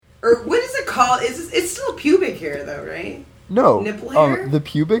Or what is it called? It's still pubic hair, though, right? No. Nipple hair? The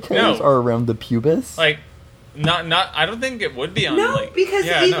pubic hairs are around the pubis. Like, not. I don't think it would be on. No, like, because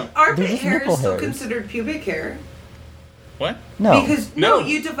armpit hair is still hairs. considered pubic hair. What? No. Because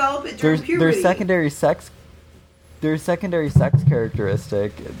you develop it during puberty. There's secondary sex. There's secondary sex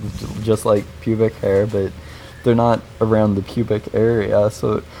characteristic, just like pubic hair, but they're not around the pubic area.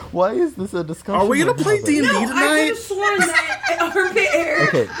 So why is this a discussion? Are we gonna play D&D No, tonight? I could have sworn that armpit hair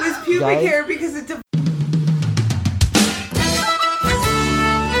was pubic hair because it.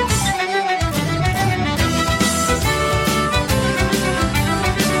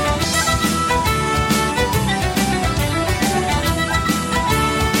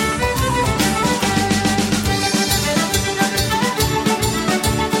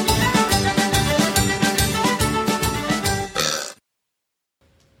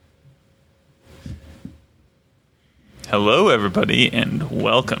 Hello, everybody, and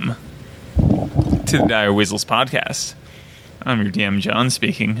welcome to the Dire Weasels podcast. I'm your DM, John,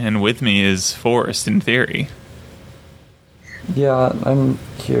 speaking, and with me is Forrest in theory. Yeah, I'm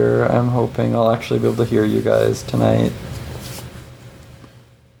here. I'm hoping I'll actually be able to hear you guys tonight.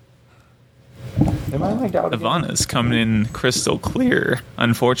 Am I mic'd out again? Ivana's coming in crystal clear,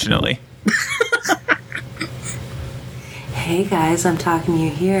 unfortunately. Hey guys, I'm talking to you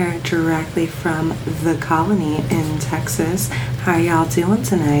here directly from the colony in Texas. How y'all doing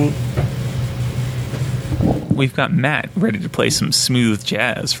tonight? We've got Matt ready to play some smooth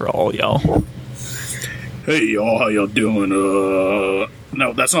jazz for all y'all. Hey y'all, how y'all doing?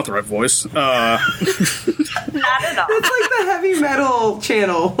 No, that's not the right voice. Not at all. That's like the heavy metal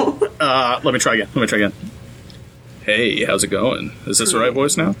channel. Let me try again. Hey, how's it going? Is this the right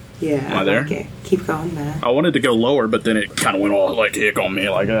voice now? Yeah, Am I there? Okay, keep going, Matt. I wanted to go lower, but then it kind of went all like hick on me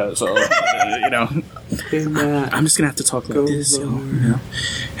like that. So, Hey, Matt. I'm just gonna have to talk like this.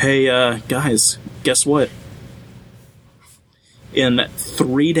 Hey, guys, guess what? In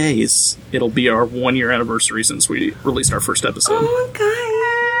 3 days, it'll be our 1 year anniversary since we released our first episode. Oh,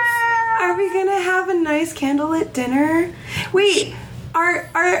 guys, are we gonna have a nice candlelit dinner? Wait,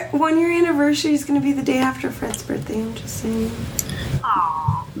 our 1 year anniversary is gonna be the day after Fred's birthday. I'm just saying.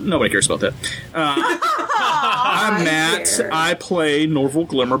 Aww. Nobody cares about that. I'm Matt. I play Norval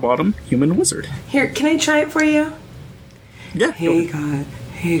Glimmerbottom, human wizard. Here, can I try it for you? Yeah.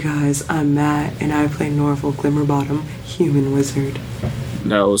 Hey guys, I'm Matt, and I play Norval Glimmerbottom, human wizard.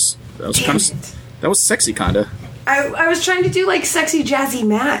 That was kind of that was sexy, kind of. I was trying to do like sexy jazzy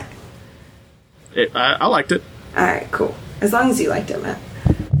Matt. I liked it. All right, cool. As long as you liked it, Matt.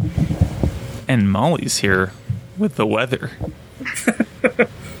 And Molly's here with the weather.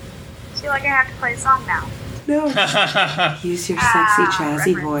 Feel like I have to play a song now. No. Use your sexy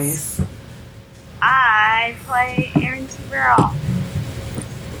jazzy reference. voice. I play Aaron T. Burrell.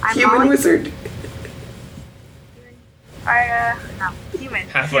 I'm Human Molly. wizard. Human.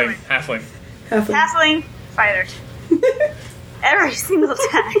 Halfling. Halfling. Halfling fighter. Every single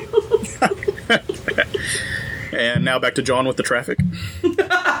time. And now back to John with the traffic.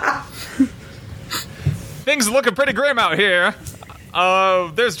 Things are looking pretty grim out here.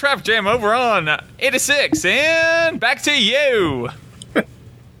 There's a traffic jam over on 86, and back to you.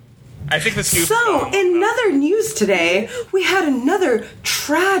 I think this. So, in other news today, we had another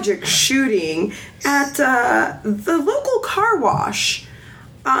tragic shooting at the local car wash.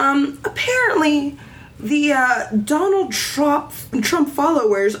 Apparently, the Donald Trump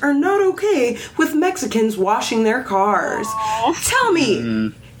followers are not okay with Mexicans washing their cars. Tell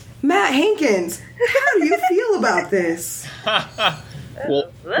me, Matt Hankins, how do you feel about this?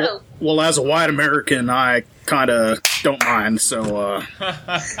 Well, as a white American, I kind of don't mind. So,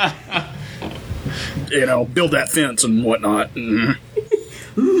 build that fence and whatnot.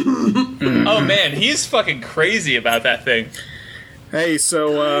 Oh man, he's fucking crazy about that thing. Hey,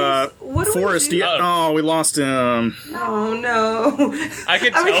 so What do we Forrest, do? we lost him. Oh no! I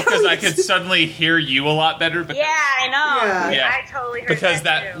could tell because I could suddenly hear you a lot better. Because, Yeah, I know. Yeah. I totally heard because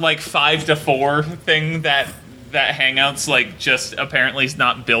that that too. like 5 to 4 thing that Hangouts like just apparently is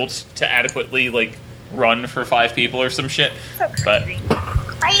not built to adequately like run for 5 people or some shit. So crazy.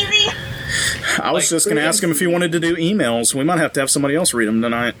 Crazy. I was just going to ask him if he wanted to do emails. We might have to have somebody else read them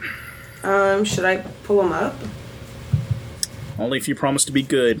tonight. Should I pull them up? Only if you promise to be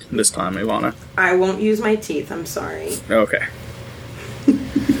good this time, Ivana. I won't use my teeth. I'm sorry. Okay.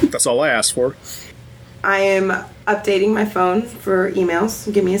 That's all I asked for. I am updating my phone for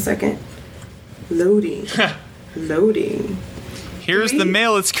emails. Give me a second. Loading. Loading. Here's the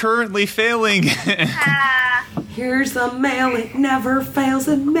mail. It's currently failing. Here's the mail. It never fails.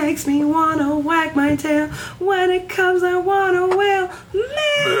 It makes me wanna wag my tail. When it comes, I wanna wail.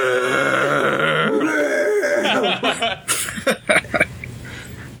 Mail.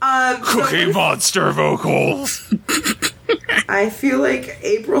 Cookie Monster vocals. I feel like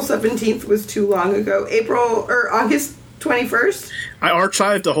April 17th was too long ago. August 21st? I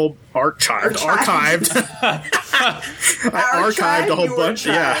archived a whole archived a whole bunch.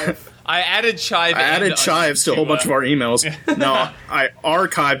 Yeah, I added chive. I added chives to a whole bunch of our emails. No, I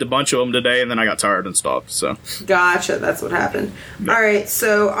archived a bunch of them today, and then I got tired and stopped. So Gotcha, that's what happened. Yeah. All right,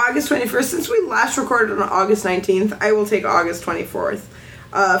 so August 21st. Since we last recorded on August 19th, I will take August 24th.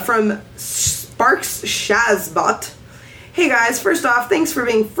 From Sparks Shazbot. Hey guys, first off, thanks for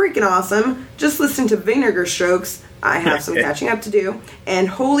being freaking awesome. Just listen to Vinegar Strokes. I have some catching up to do. And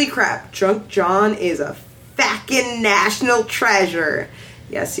holy crap, Drunk John is a fackin' national treasure.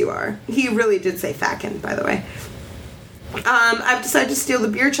 Yes, you are. He really did say fackin', by the way. I've decided to steal the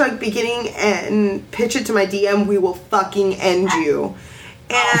beer chug beginning and pitch it to my DM. We will fucking end you.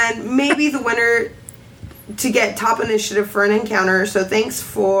 And maybe the winner to get top initiative for an encounter. So thanks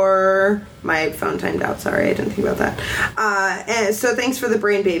for... My phone timed out. Sorry, I didn't think about that. And so thanks for the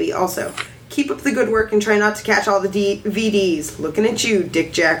brain baby also. Keep up the good work and try not to catch all the VDs. Looking at you,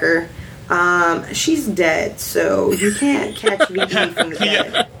 Dick Jacker. She's dead, so you can't catch VD from the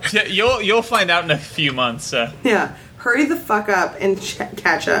dead. Yeah, you'll find out in a few months. Yeah, hurry the fuck up and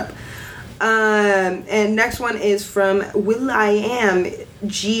catch up. And next one is from Will.i.am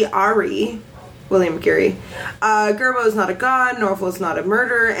G.Ari. William Gary. Gerbo is not a god, Norval is not a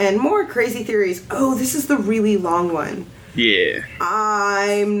murderer, and more crazy theories. Oh, this is the really long one. yeah,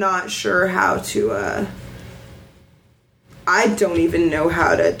 I'm not sure how to, I don't even know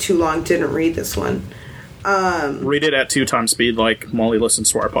how to too long didn't read this one. read it at 2 times speed, like Molly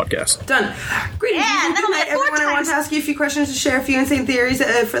listens to our podcast. Done. Greetings. Yeah, and that'll good night, make 4 everyone. I want to times. ask you a few questions to share a few insane theories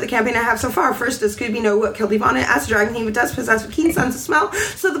for the campaign I have so far. First, does Scooby know what killed Ivana? As a dragon, he does possess a keen sense of smell,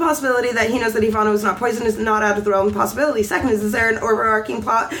 so the possibility that he knows that Ivana was not poisoned is not out of the realm of possibility. Second, is there an overarching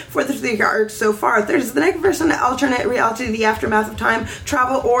plot for the 3 arcs so far? Third, is the Negaverse an alternate reality to the aftermath of time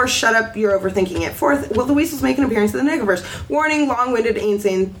travel, or shut up, you're overthinking it? Fourth, will the Weasels make an appearance in the Negaverse? Warning, long-winded,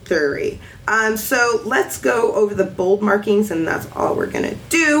 insane theory. So let's go over the bold markings, and that's all we're gonna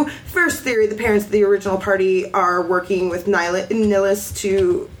do. First theory, the parents of the original party are working with Nihilus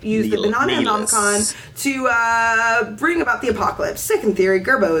to use the Banana Nomicon to bring about the apocalypse. Second theory,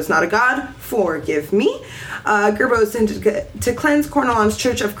 Gerbo is not a god. Forgive me. Gerbo is sent to cleanse Cornelon's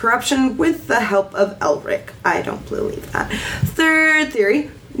Church of Corruption with the help of Elric. I don't believe that. Third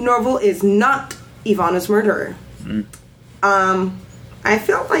theory, Norval is not Ivana's murderer. I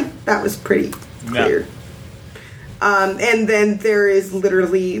felt like that was pretty clear. And then there is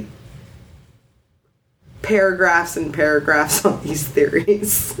literally paragraphs and paragraphs on these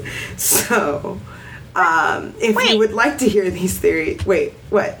theories. So, if you would like to hear these theories... Wait,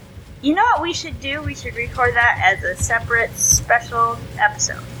 what? You know what we should do? We should record that as a separate special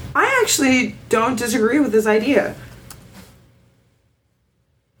episode. I actually don't disagree with this idea.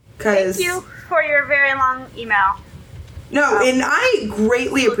 Thank you for your very long email. No, and I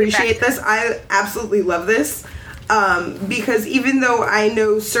greatly appreciate this. I absolutely love this. Because even though I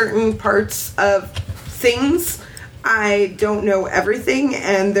know certain parts of things, I don't know everything,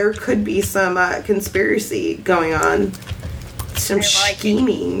 and there could be some conspiracy going on. Some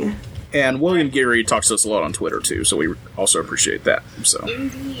scheming. And William Geary talks to us a lot on Twitter, too, so we also appreciate that. So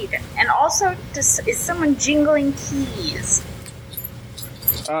Indeed. And also, is someone jingling keys?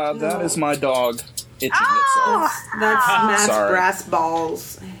 that is my dog itching Oh! That's Matt's Sorry. brass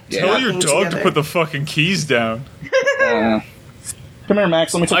balls. Tell your Talking dog to together. put the fucking keys down. Come here,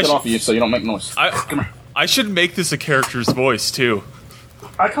 Max. Let me take I that should- off of you so you don't make noise. I should make this a character's voice too.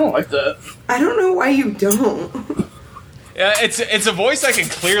 I kind of like that. I don't know why you don't. Yeah, it's a voice I can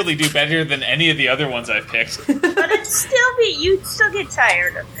clearly do better than any of the other ones I've picked. But you'd still get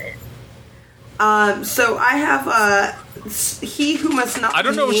tired of it. So I have he who must not. I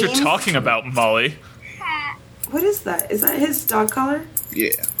don't know what you're named- talking about, Molly. What is that? Is that his dog collar?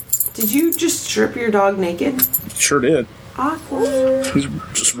 Yeah, Did you just strip your dog naked? sure did. Awkward. He's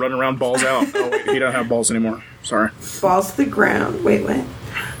just running around balls out. Oh, wait, he don't have balls anymore. Sorry. Balls to the ground. Wait, what?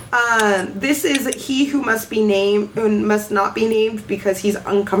 This is he who must be named, who must not be named because he's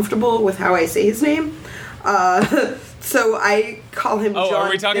uncomfortable with how I say his name. So I call him John. Oh, are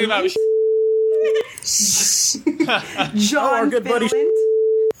we talking about? John our good buddy. Finland.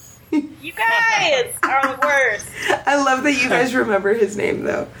 You guys are the worst. I love that you guys remember his name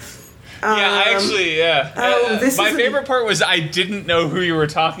though. Yeah. oh, this my is a- favorite part was I didn't know who you were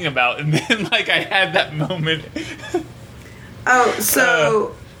talking about, and then I had that moment. Oh,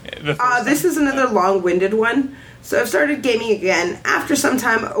 so The first this is another long-winded one. So I've started gaming again after some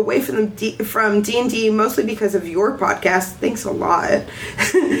time away from D&D, mostly because of your podcast. Thanks a lot.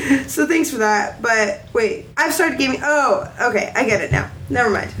 So thanks for that. But wait, I've started gaming. Oh, okay, I get it now. Never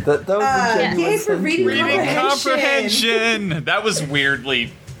mind. That was a genuine yay for thank reading you. Reading comprehension. That was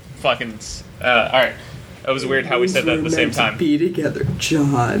weirdly fucking. All right, that was weird how we said that at the same time. Be together,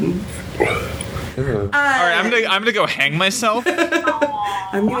 John. Ew. All right, I'm gonna go hang myself.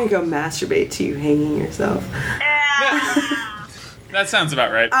 I'm gonna go masturbate to you hanging yourself. That sounds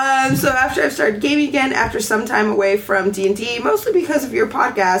about right. So after I've started gaming again, after some time away from D&D, mostly because of your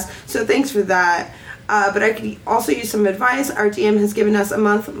podcast, so thanks for that. But I could also use some advice. Our DM has given us a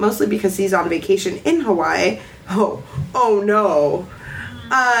month, mostly because he's on vacation in Hawaii. Oh no.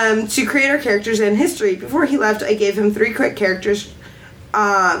 To create our characters and history. Before he left, I gave him 3 quick characters,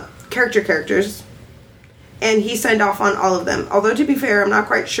 characters, and he signed off on all of them. Although, to be fair, I'm not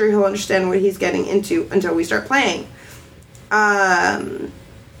quite sure he'll understand what he's getting into until we start playing. Do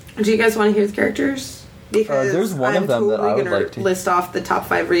you guys want to hear the characters? Because there's one of them that I would like to list off the top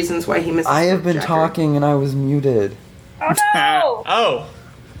 5 reasons why he missed. I have been talking and I was muted. Oh no!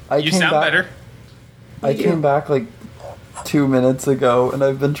 Oh, you sound better. I came back like 2 minutes ago and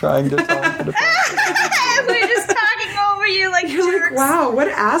I've been trying to talk. We're just talking over you like You're jerks. like, wow, what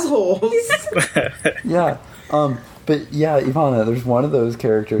assholes. Yeah. But yeah, Ivana, there's one of those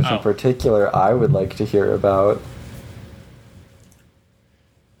characters in particular I would like to hear about.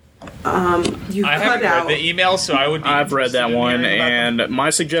 You I cut haven't out. read the email, so I would be I've read that interested in one, hearing about them. and my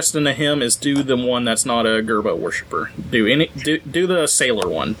suggestion to him is do the one that's not a Gerbo worshiper. Do the sailor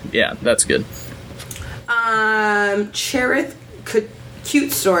one. Yeah, that's good. Cherith,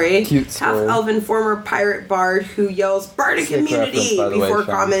 cute story. Cute story. Half-elven former pirate bard who yells bardic Sick immunity reference, by the way, before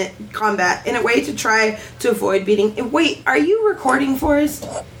Sean. combat in a way to try to avoid beating. Wait, are you recording, Forrest?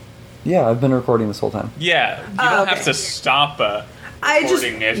 Yeah, I've been recording this whole time. Yeah, you don't okay. have to stop I just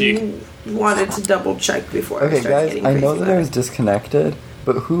recording if you. wanted to double check before I Okay, started guys, getting I crazy know that about I was it. disconnected,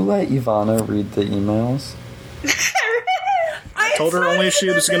 but who let Ivana read the emails? I Told her only she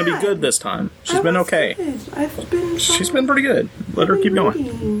was going to be good this time. She's been okay. I've been. She's been pretty good. Let her keep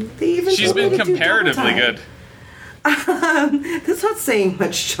going. She's been comparatively good. That's not saying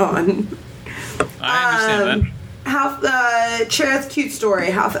much, John. I understand that. Cherith's cute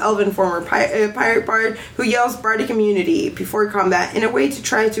story. Half-elven former pirate bard who yells bardic immunity before combat in a way to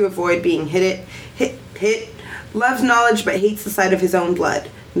try to avoid being hit. Loves knowledge but hates the sight of his own blood.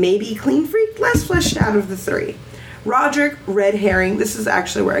 Maybe clean freak, less fleshed out of the 3. Roderick, red herring. This is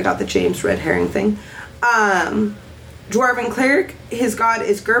actually where I got the James red herring thing. Dwarven cleric. His god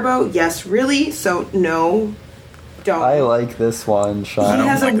is Gerbo. Yes, really? So no. Don't. I like this one, Sean. He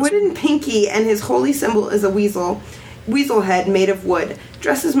has like a this wooden pinky, and his holy symbol is a weasel head made of wood.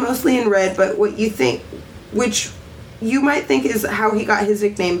 Dresses mostly in red, but which you might think is how he got his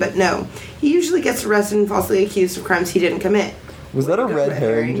nickname, but no. He usually gets arrested and falsely accused of crimes he didn't commit. Was that a Good red red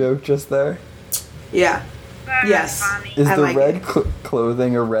herring herring. joke just there? Yeah. That's Yes. funny. Is I the like red it.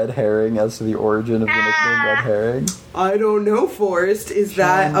 clothing a red herring as to the origin of the nickname Red Herring? I don't know, Forrest. Is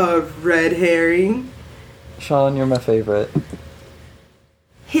that a red herring? Sean, you're my favorite.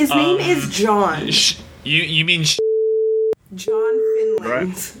 His name is John. You mean John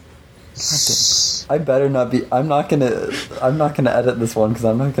Finland. I better not be. I'm not gonna edit this one because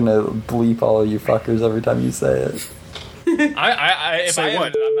I'm not gonna bleep all of you fuckers every time you say it. if Say I what?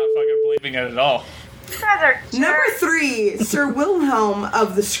 edit it, I'm not fucking believing it at all. You guys are Number jerks. 3, Sir Wilhelm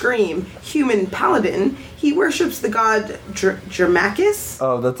of the Scream, human paladin. He worships the god Germachus,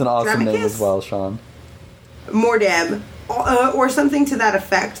 Oh, that's an awesome name Dramicus? as well, Sean. Mordeb, or something to that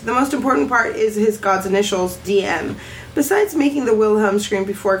effect. The most important part is his god's initials, DM. Besides making the Wilhelm scream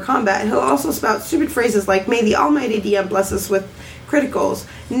before combat, he'll also spout stupid phrases like, "May the almighty DM bless us with criticals.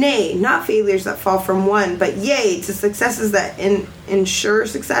 Nay, not failures that fall from 1, but yea to successes that ensure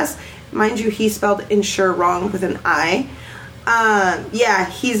success." Mind you, he spelled ensure wrong with an I. Yeah,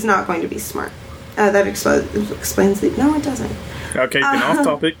 he's not going to be smart. That explains the... No, it doesn't. Okay, getting off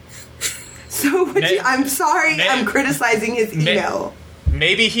topic. So, I'm sorry, I'm criticizing his email.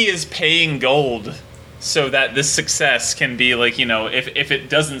 Maybe he is paying gold so that this success can be like, you know, if it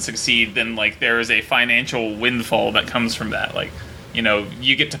doesn't succeed, then like there is a financial windfall that comes from that. Like, you know,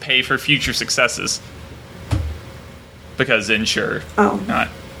 you get to pay for future successes because ensure. Oh. Not.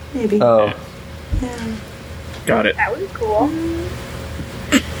 Maybe. Oh, Yeah. Got it. That was cool.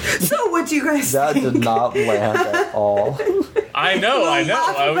 So what do you guys that think? did not land at all. I know. We'll I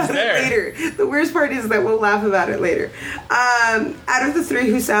laugh was about it there. later. The worst part is that we'll laugh about it later. Out of the 3,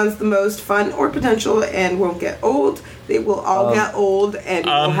 who sounds the most fun or potential and won't get old? They will all get old, and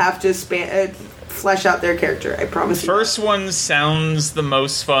we'll have to flesh out their character. I promise you. First one sounds the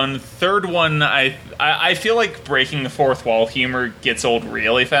most fun. Third one, I feel like breaking the fourth wall humor gets old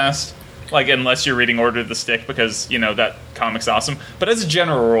really fast. Like, unless you're reading Order of the Stick, because, that comic's awesome. But as a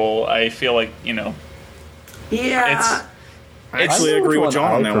general rule, I feel like, Yeah. I actually agree with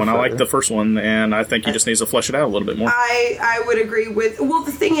John on that one. I like the first one, and I think he just needs to flesh it out a little bit more. I would agree with... Well,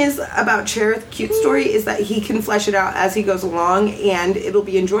 the thing is about Cherith Cute Story is that he can flesh it out as he goes along, and it'll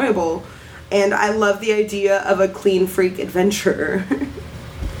be enjoyable. And I love the idea of a clean freak adventure.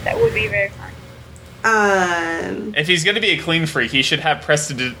 That would be very fun. If he's going to be a clean freak, he should have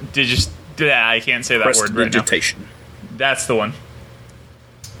I can't say that word right now. Prestidigitation. That's the one.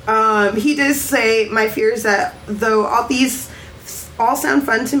 He does say, my fear is that though all these all sound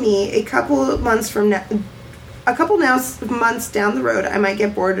fun to me, a couple months down the road, I might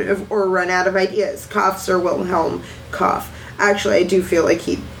get bored of or run out of ideas. Cough, Sir Wilhelm. Cough. Actually, I do feel like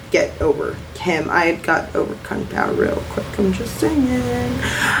he'd get over him. I got over Kung Pao real quick. I'm just saying.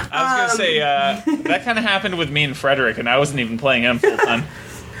 I was going to say, that kind of happened with me and Frederick, and I wasn't even playing him full time.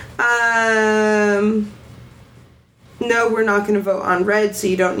 No, we're not going to vote on red, so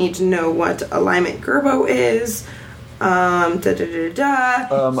you don't need to know what alignment Gerbo is. There's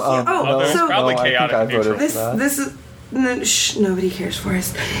probably chaotic neutral. This is... No, nobody cares for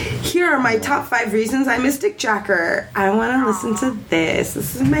us. Here are my top 5 reasons I miss Dick Jacker. I want to listen to this.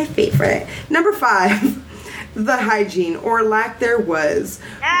 This is my favorite. Number 5, the hygiene, or lack there was.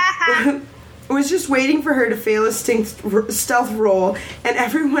 Was just waiting for her to fail a stealth roll and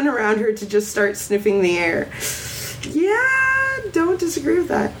everyone around her to just start sniffing the air. Yeah, don't disagree with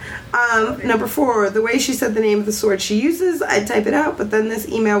that. Number 4, the way she said the name of the sword she uses, I'd type it out, but then this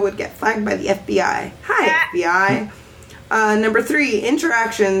email would get flagged by the FBI. Hi, FBI. Number 3,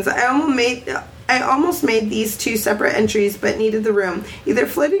 interactions. I almost made these 2 separate entries, but needed the room. Either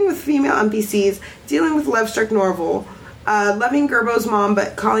flirting with female NPCs, dealing with love-struck Norval, loving Gerbo's mom,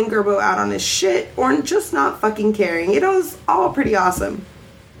 but calling Gerbo out on his shit, or just not fucking caring. It was all pretty awesome.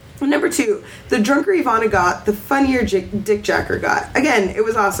 Number 2, the drunker Ivana got, the funnier Dick Jacker got. Again, it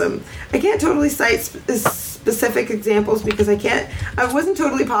was awesome. I can't totally cite specific examples because I wasn't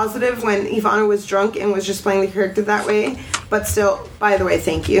totally positive when Ivana was drunk and was just playing the character that way. But still, by the way,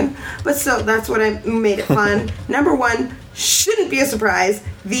 thank you. But still, that's what made it fun. Number 1, shouldn't be a surprise,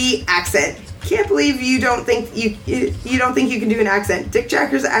 the accent. Can't believe you don't think you can do an accent. Dick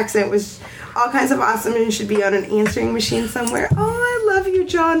Jacker's accent was all kinds of awesome and should be on an answering machine somewhere. Oh, I love you,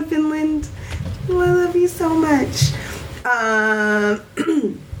 John Finland. Oh, I love you so much.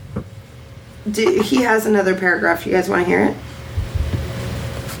 He has another paragraph. You guys want to hear it?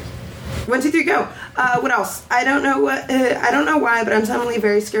 1, 2, 3, go. What else? I don't know why, but I'm suddenly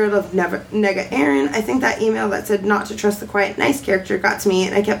very scared of Nega Aaron. I think that email that said not to trust the quiet, nice character got to me,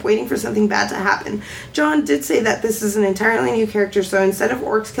 and I kept waiting for something bad to happen. John did say that this is an entirely new character, so instead of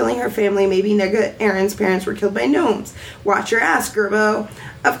orcs killing her family, maybe Nega Aaron's parents were killed by gnomes. Watch your ass, Gerbo.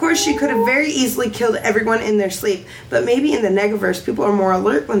 Of course, she could have very easily killed everyone in their sleep, but maybe in the Negaverse, people are more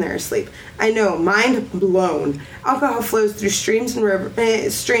alert when they're asleep. I know, mind blown. Alcohol flows through streams and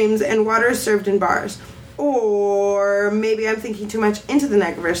water is served in bars. Or maybe I'm thinking too much into the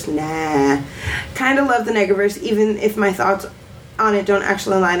Negaverse. Nah. Kinda love the Negaverse, even if my thoughts on it don't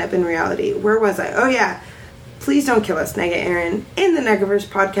actually line up in reality. Where was I? Oh yeah. Please don't kill us, Nega Aaron. In the Negaverse,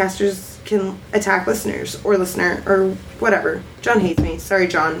 podcasters can attack listeners or whatever. John hates me. Sorry,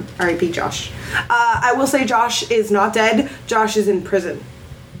 John. R.I.P. Josh. I will say Josh is not dead. Josh is in prison.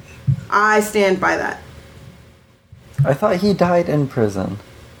 I stand by that. I thought he died in prison.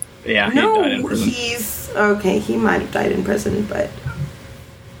 Yeah, he died in prison. Okay, he might have died in prison, but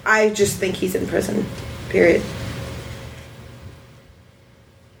I just think he's in prison. Period.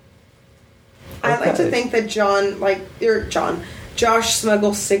 I like to think that Josh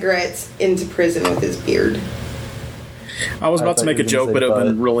smuggles cigarettes into prison with his beard. I was about to make a joke, but it would have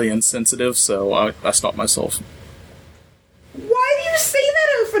been really insensitive, so I stopped myself. Why do you say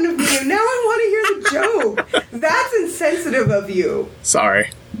that in front of me? Now I want to hear the joke. That's insensitive of you. Sorry.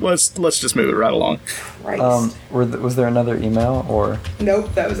 Let's just move it right along. Christ. Was there another email, or?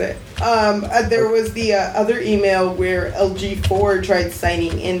 Nope, that was it. There was the other email where LG4 tried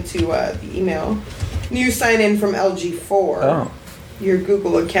signing into the email. You sign in from LG4. Oh. Your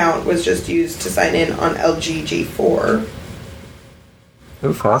Google account was just used to sign in on LGG4.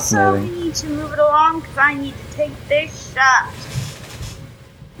 Ooh, fascinating. Also, we need to move it along because I need to take this shot.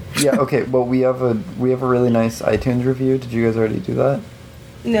 Yeah. Okay. Well, we have a really nice iTunes review. Did you guys already do that?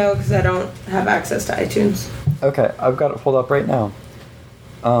 No, because I don't have access to iTunes. Okay, I've got it pulled up right now.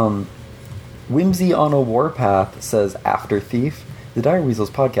 Whimsy on a Warpath says, After Thief, The Dire Weasels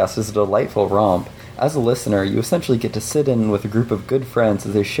podcast is a delightful romp. As a listener, you essentially get to sit in with a group of good friends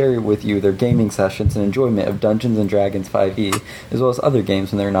as they share with you their gaming sessions and enjoyment of Dungeons & Dragons 5e, as well as other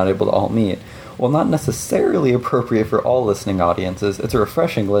games when they're not able to all meet. While not necessarily appropriate for all listening audiences, it's a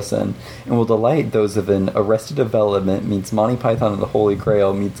refreshing listen, and will delight those of an Arrested Development meets Monty Python and the Holy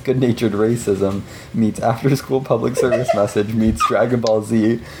Grail meets Good-Natured Racism meets After School Public Service Message meets Dragon Ball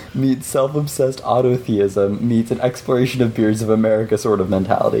Z meets Self-Obsessed Autotheism meets an Exploration of Beards of America sort of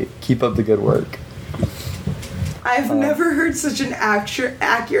mentality. Keep up the good work. I've never heard such an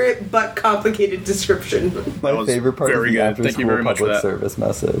accurate but complicated description. My was favorite part is very the good. After Thank you School very much for Public that. Service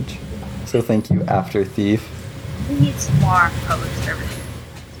Message. So thank you, After Thief. We need some more public service.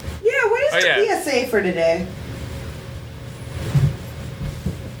 Yeah, what is Oh, the yeah. PSA for today?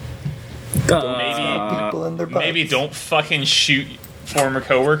 People in their butts. Maybe don't fucking shoot former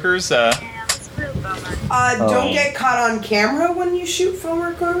coworkers. Yeah, that's a real bummer. Don't get caught on camera when you shoot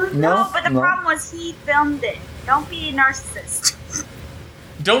former coworkers? No, but the problem was he filmed it. Don't be a narcissist.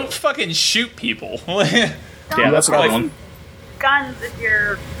 Don't fucking shoot people. Don't Yeah, that's a good one. guns if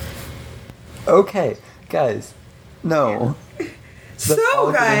you're. Okay, guys. No. That's all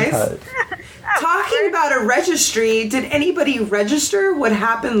So, getting guys, cut. talking about a registry, did anybody register what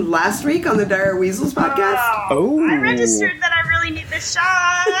happened last week on the Dire Weasels podcast? Oh. I registered that I really need this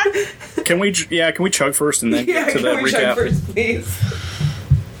shot. Can we chug first and then Yeah, get to the can we check recap? first, please?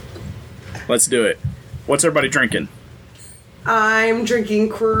 Let's do it. What's everybody drinking? I'm drinking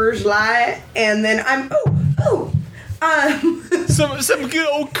Coors Light, and then some good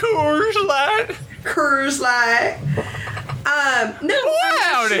old Coors Light. Coors Light.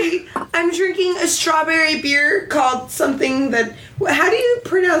 I'm drinking a strawberry beer called something that. How do you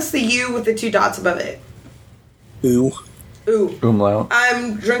pronounce the U with the two dots above it? Ooh. Ooh. Umlaut.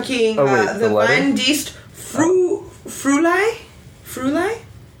 I'm drinking Oh, wait, the the letter? Van Diest Frulai.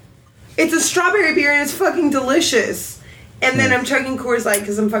 It's a strawberry beer and it's fucking delicious. And then I'm chugging Coors Light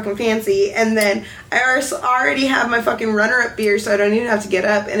because I'm fucking fancy. And then I already have my fucking runner-up beer, so I don't even have to get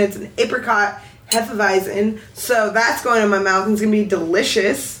up. And it's an apricot Hefeweizen, so that's going in my mouth and it's gonna be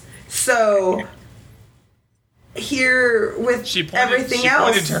delicious. So here with everything she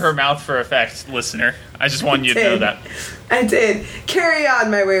else, pointed to her mouth for effect, listener. I just wanted you to know that. I did. Carry on,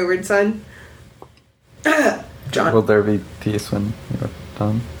 my wayward son. John, Will there be peace when you're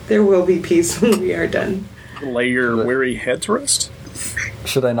done? there will be peace when we are done. Lay your weary head to rest.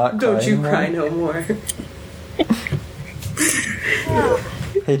 Should I not cry Don't you anymore? cry no more.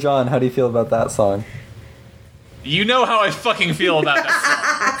 Hey, John, how do you feel about that song? You know how I fucking feel about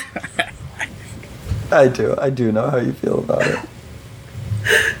that song. I do know how you feel about it.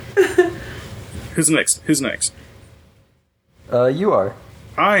 Who's next? You are.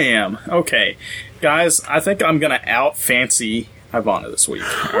 I am. Okay. Guys, I think I'm gonna out fancy Ivana this week.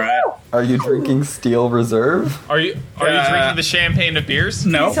 Alright? Are you drinking Steel Reserve? Are you drinking the champagne of beers?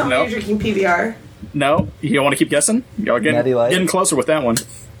 No, Tell me no. you're drinking PBR. No. You wanna keep guessing? Y'all Natty Light? getting closer with that one.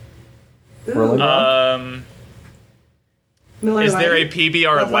 Rolling Rock? Miller Is there a Lite.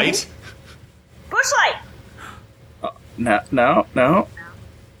 PBR Bud light? Bushlight. No.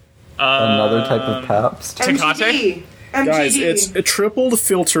 Another type of Pabst? Tecate? MGD. Guys, it's a tripled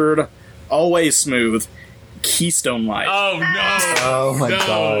filtered, always smooth Keystone Light. Oh no! Oh my No.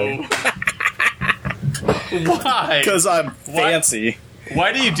 god. Why? Because I'm fancy.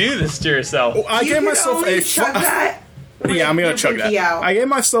 Why do you do this to yourself? I You gave can myself only a chug that. Yeah, I'm gonna with chug your that. pinky out. I gave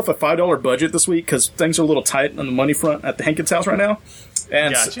myself a $5 budget this week because things are a little tight on the money front at the Hankins house right now,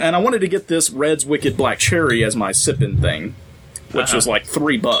 and Gotcha. and I wanted to get this Red's Wicked Black Cherry as my sipping thing, which was like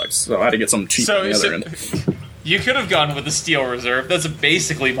 $3, so I had to get something cheap on the other end. You could have gone with the Steel Reserve. That's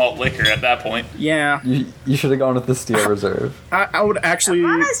basically malt liquor at that point. Yeah, You should have gone with the Steel Reserve. I would actually.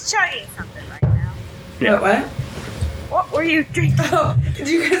 Mama's chugging something right now. Yeah. What? What were you drinking? Oh,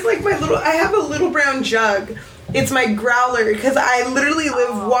 do you guys like my little? I have a little brown jug. It's my growler because I literally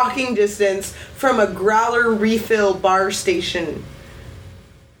live walking distance from a growler refill bar station.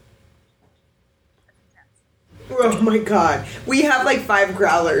 Oh my god. We have like 5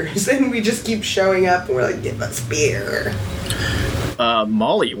 growlers and we just keep showing up and we're like, give us beer.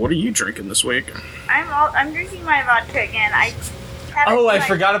 Molly, what are you drinking this week? I'm drinking my vodka again. I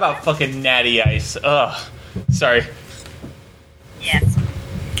forgot about fucking Natty Ice. Ugh. Sorry. Yes.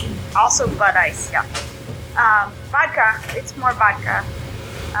 Also Bud Ice, yeah. Vodka. It's more vodka.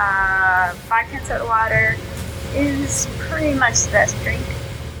 Vodka and soda water is pretty much the best drink.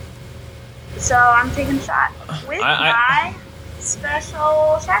 So I'm taking a shot with my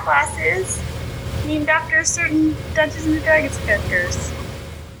special shot glasses named after certain Dungeons and Dragons characters,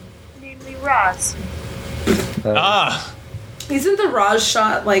 namely Roz. Isn't the Raj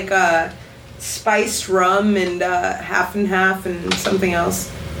shot like spiced rum and half and half and something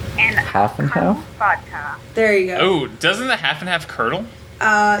else? And Half and caramel half? vodka. There you go. Oh, doesn't the half and half curdle?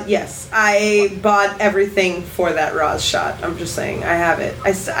 Yes, I bought everything for that Roz shot. I'm just saying, I have it. I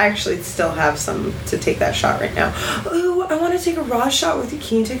actually still have some to take that shot right now. Ooh, I want to take a Roz shot with you.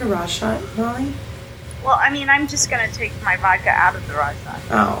 Can you take a Roz shot, Molly? Well, I mean, I'm just gonna take my vodka out of the raw shot.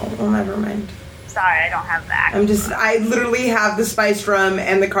 Oh, well, never mind. Sorry, I don't have the actual. I literally have the spiced rum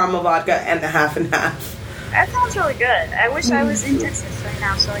and the caramel vodka and the half and half. That sounds really good. I wish I was in Texas right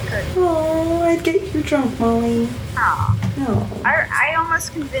now so I could. Oh, I'd get you drunk, Molly. Aw. No. I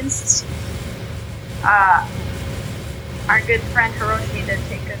almost convinced our good friend Hiroshi to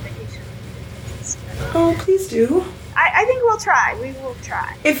take a vacation to Texas. Oh, please do. I think we'll try. We will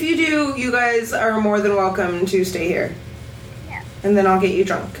try. If you do, you guys are more than welcome to stay here. Yeah. And then I'll get you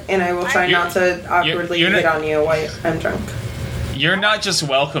drunk. And I will try You're- not to awkwardly you're hit not- on you while I'm drunk. You're not just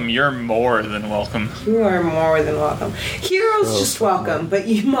welcome, you're more than welcome. You are more than welcome. Heroes Oh, just welcome, but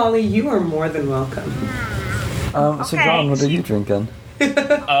you, Molly, you are more than welcome. So Okay. John, what are you drinking?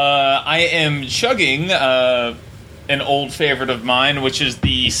 I am chugging an old favorite of mine, which is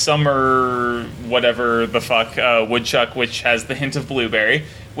the summer whatever the fuck woodchuck, which has the hint of blueberry.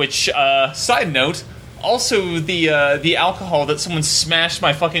 Which, side note, also the alcohol that someone smashed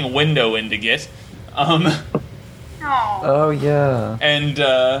my fucking window in to get. No. Oh, yeah. And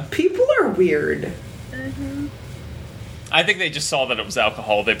People are weird. I think they just saw that it was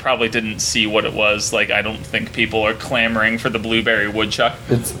alcohol. They probably didn't see what it was. Like, I don't think people are clamoring for the blueberry woodchuck.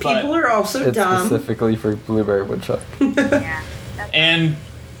 It's People are also it's dumb. specifically for blueberry woodchuck. Yeah. That's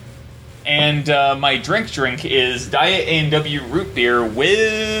And my drink is Diet A&W root beer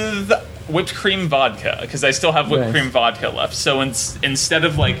with whipped cream vodka, because I still have whipped Nice. cream vodka left. So instead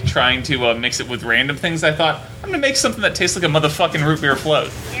of like trying to mix it with random things, I thought I'm gonna make something that tastes like a motherfucking root beer float.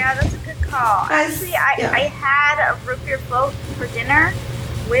 Yeah, that's a good call. Actually, yeah. I had a root beer float for dinner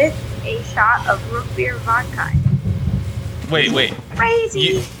with a shot of root beer vodka. Wait,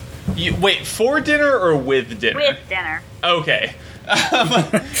 Crazy. you wait for dinner or with dinner? With dinner. Okay.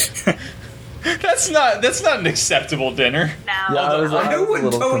 That's not an acceptable dinner. No. Yeah, I was- I was a would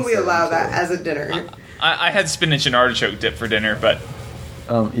little totally concerned, allow so- that as a dinner. I had spinach and artichoke dip for dinner, but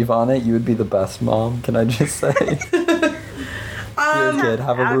Ivana, you would be the best mom, can I just say? You're good.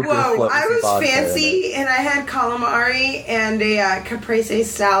 Have a root beer Whoa, float with I some was vodka in fancy, and I had calamari and a caprese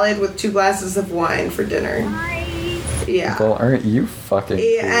salad with 2 glasses of wine for dinner. Nice. Yeah. Well, aren't you fucking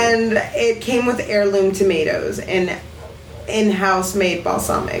cool? And it came with heirloom tomatoes and in-house made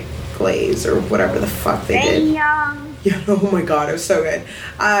balsamic glaze or whatever the fuck they did. Damn. Yeah, oh my god, it was so good.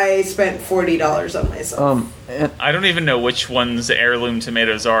 I spent $40 on myself. And I don't even know which ones heirloom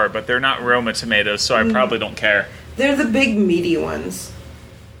tomatoes are, but they're not Roma tomatoes, so I probably don't care. They're the big meaty ones.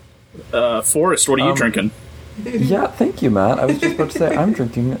 Forrest, what are you drinking? yeah, thank you, Matt. I was just about to say I'm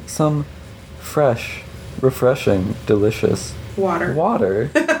drinking some fresh, refreshing, delicious Water. water.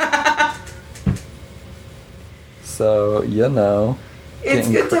 So, you know. It's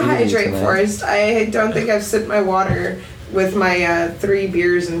getting good to crazy hydrate, tonight. Forrest. I don't think I've sipped my water with my 3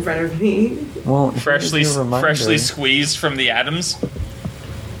 beers in front of me. Well, Freshly here's your reminder. freshly squeezed from the atoms.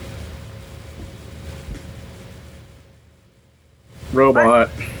 Robot.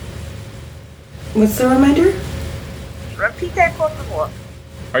 What's the reminder? Repite, por favor.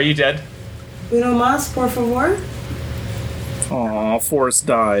 Are you dead? Uno más, por favor. Aw, Forrest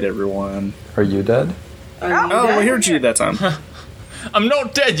died, everyone. Are you dead? Are you Oh, dead? I heard you that time. I'm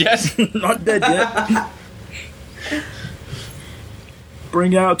not dead yet. Not dead yet.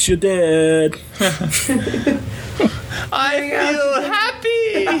 Bring out your dead. I feel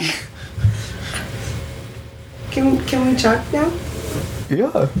happy. Can we chuck now?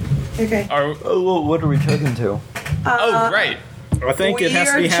 Yeah. Okay. Oh, well, what are we chugging to? Oh, right. I think We it has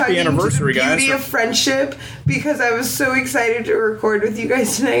to be are happy chugging anniversary, to the guys. beauty of friendship, because I was so excited to record with you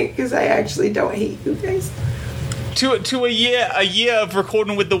guys tonight, because I actually don't hate you guys. To a year of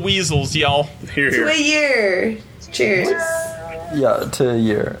recording with the weasels, y'all. Here, To a here. year. Cheers. Yeah, to a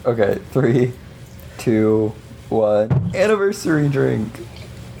year. Okay, 3, 2, 1. Anniversary drink.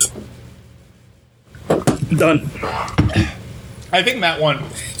 Done. I think Matt won.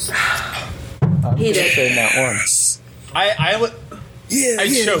 I'm He gonna did. say that one. Yeah,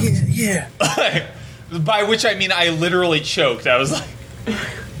 I choked. yeah. By which I mean I literally choked. I was like,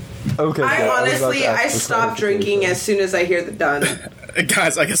 Okay. I good. was about honestly, to ask I for stopped drinking clarification. as soon as I hear the done.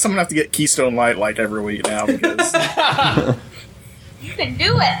 Guys, I guess I'm gonna have to get Keystone Light like every week now because You can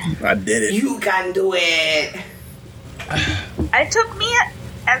do it. I did it. You can do it. It took me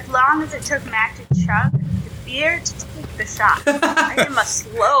as long as it took Matt to chug to beer to take the shot. I am a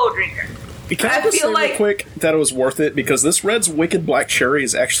slow drinker. Can I I just say feel like- real quick that it was worth it because this Red's Wicked Black Cherry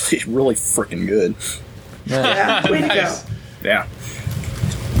is actually really freaking good. Yeah, way to Nice. Yeah.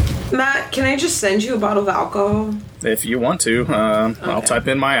 go. Matt, can I just send you a bottle of alcohol? If you want to, I'll type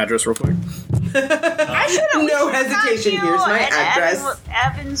in my address real quick. I should No hesitation, here's my address.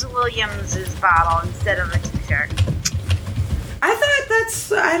 Evans Williams' bottle instead of a t-shirt. I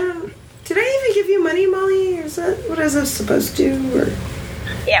thought did I even give you money, Molly? Or is that what I was supposed to? Or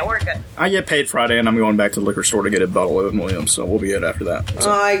Yeah, we're good. I get paid Friday, and I'm going back to the liquor store to get a bottle of Evan Williams, so we'll be good after that. So.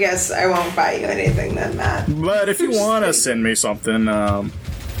 I guess I won't buy you anything then, Matt. But if you want to send me something, I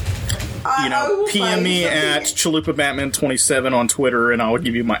will buy PM me you at something. Chalupa Batman 27 on Twitter, and I'll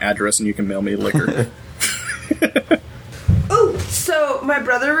give you my address, and you can mail me liquor. Oh, so my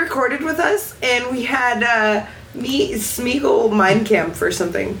brother recorded with us, and we had Smeagol Mind Camp or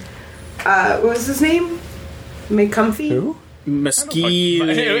something. What was his name? McComfy? Who? Mesquite.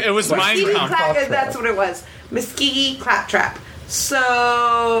 It was Mesquite Minecraft. Clap, that's what it was. Mesquite Claptrap.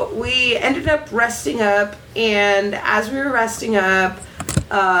 So we ended up resting up, and as we were resting up,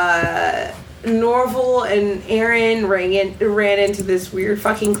 Norval and Aaron ran into this weird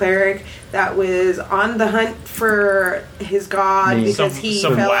fucking cleric that was on the hunt for his god Me. because Some he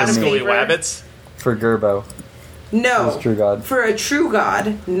fell out of wascally favor. wabbits. For Gerbo. No, His true god. for a true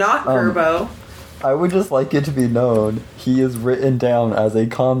god, not Gerbo. I would just like it to be known he is written down as a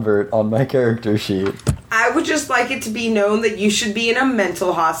convert on my character sheet. I would just like it to be known that you should be in a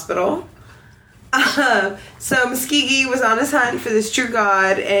mental hospital. So Muskegee was on his hunt for this true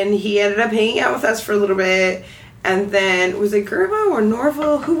god, and he ended up hanging out with us for a little bit. And then, was it Gerbo or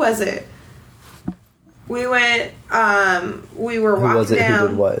Norval? Who was it? We went, we were Who walking was it down. who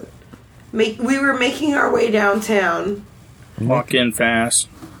did what? We were making our way downtown. Walk in fast.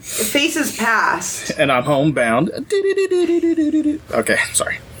 Faces past. And I'm homebound. Okay,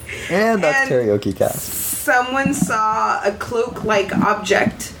 sorry. And that's And- karaoke cast. Someone saw a cloak-like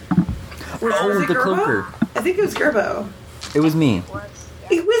object. Was it the Gerbo? cloaker. I think it was Gerbo. It was me.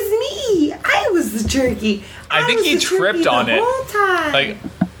 It was me. I was the turkey. I think was he the turkey tripped the on it. whole time. Like,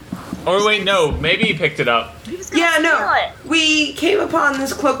 or wait, no, maybe he picked it up. yeah, Feel no. it. We came upon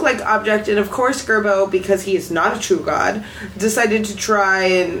this cloak-like object, and of course, Gerbo, because he is not a true god, decided to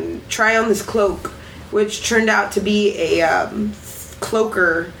try on this cloak, which turned out to be a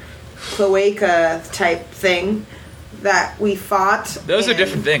cloaca type thing that we fought. Those are and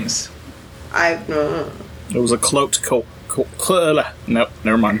different things. It was a cloaked nope,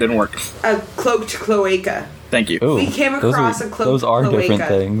 never mind, didn't work. A cloaked cloaca. Thank you. Ooh, We came across a cloaked Those are different cloaca.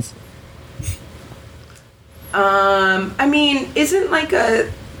 things. I mean, isn't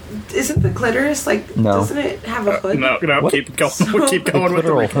the clitoris like? No. Doesn't it have a hood? No, What? keep going. We'll keep The going with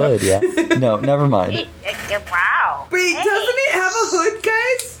the literal recap. hood, yeah. No, never mind. Wow. Wait, Hey. doesn't it have a hood,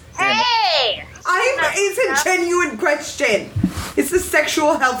 guys? Hey! It's a genuine question. It's a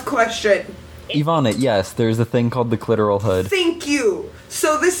sexual health question. Ivana, yes, there's a thing called the clitoral hood. Thank you.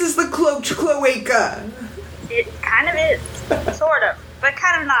 So this is the cloaked cloaca. It kind of is. Sort of. But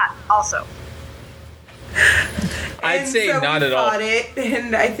kind of not, also. I'd And say so not we at all. fought it,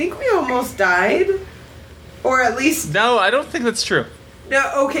 and I think we almost died. Or at least... No, I don't think that's true.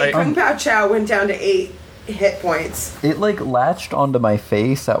 No, okay, Like- Kung Pao Chow went down to 8 hit points. It, latched onto my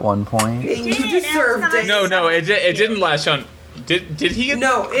face at one point. And you did, deserved and I was it. No, it didn't latch on. Did he get?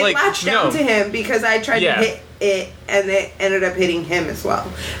 No, it latched down to him because I tried Yeah. to hit it, and it ended up hitting him as well.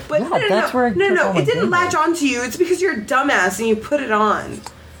 But Yeah, no, that's where I took all my it didn't damage. latch onto you. It's because you're a dumbass and you put it on.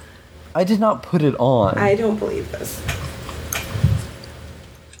 I did not put it on. I don't believe this.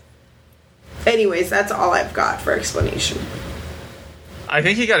 Anyways, that's all I've got for explanation. I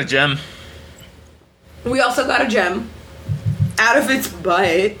think he got a gem. We also got a gem out of its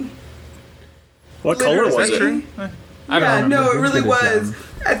butt. What color Literally. was Is that it? true? I don't Yeah, remember. no, it Who really did it, was. Gem?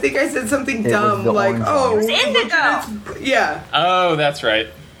 I think I said something It was dumb, the like, orange "Oh, one. It was look at indigo. its-" Yeah. Oh, that's right.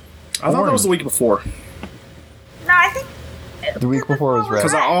 I thought that was the week before. No, I think... The week before was red.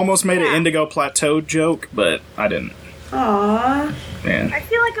 Because I almost made an Yeah. Indigo Plateau joke, but I didn't. Aww. Man. I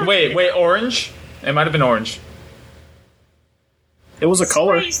feel like it was Wait, orange? It might have been orange. It was a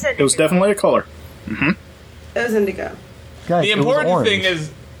color. you said It was indigo. definitely a color. It was indigo. Guys, The it was important orange. thing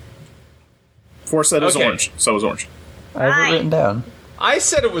is, Force said it was Okay. orange, so it was orange. I have it written down. I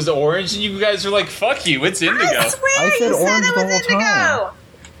said it was orange, and you guys are like, "Fuck you, it's indigo." I swear I said you orange said it the was whole indigo. time.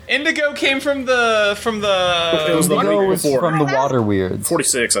 Indigo came from the It was the Indigo week was before. from the water weirds.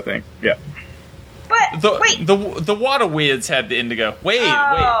 46, I think. Yeah. But, wait. the water weirds had the indigo. Wait,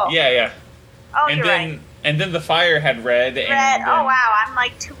 Oh. yeah. Oh, And you're then right. and then the fire had red. Red. And Oh, wow. I'm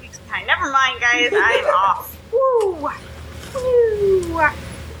like 2 weeks behind. Never mind, guys. I'm off. Woo! Woo!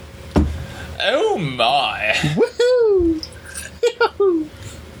 Oh my. Woohoo!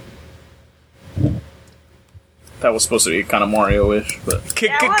 That was supposed to be kind of Mario-ish, but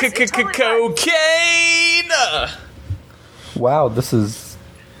Cocaine! Wow, this is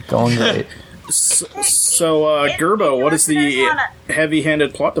going great. so Gerbo, what does the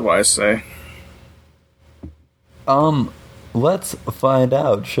heavy-handed plot device say? Let's find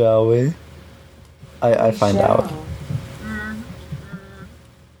out, shall we? I find out.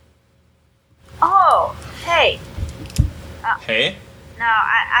 Oh, hey. Hey? No,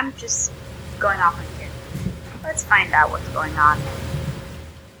 I'm just going off on here. Let's find out what's going on.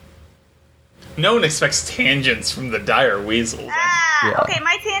 No one expects tangents from the dire weasels. Yeah. Okay,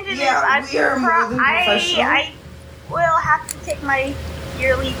 my tangent Yeah, is we are more than professional. I will have to take my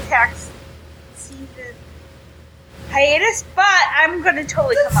yearly tax season hiatus, but I'm gonna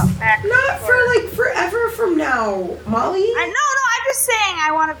totally come up back. Not for like forever from now, Molly. No, I'm just saying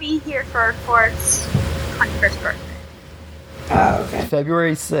I want to be here for its 21st birthday. Oh, okay.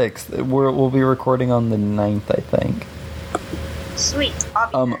 February 6th. We'll be recording on the 9th, I think. Sweet.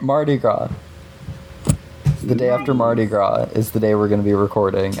 I'll be there. Mardi Gras. The day after Mardi Gras is the day we're going to be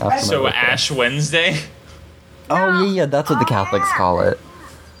recording. After my So birthday. Ash Wednesday? Oh, yeah, that's what the Catholics call it.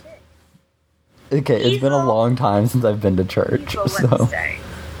 Okay, it's been a long time since I've been to church, Evil so... Wednesday.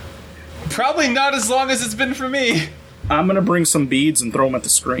 Probably not as long as it's been for me. I'm gonna bring some beads and throw them at the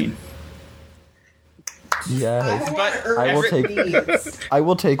screen. Yes. But I will I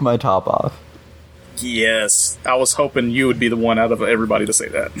will take my top off. Yes, I was hoping you would be the one out of everybody to say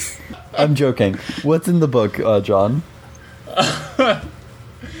that. I'm joking. What's in the book, John?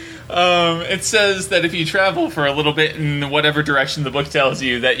 It says that if you travel for a little bit in whatever direction the book tells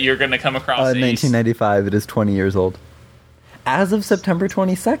you, that you're going to come across a 1995. It is 20 years old. As of September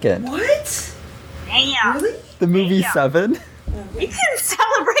 22nd. What? Damn. Really? The movie Yeah. 7? We can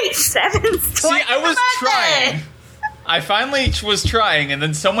celebrate 7's See, I was birthday. trying. I finally was trying, and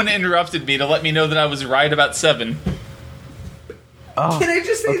then someone interrupted me to let me know that I was right about 7. Oh, Can I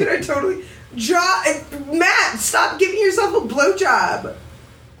just say that I totally... Matt, stop giving yourself a blowjob.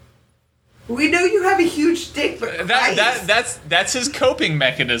 We know you have a huge dick, but Christ. That's his coping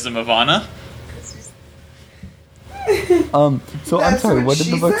mechanism, Ivana. so I'm That's sorry, what what did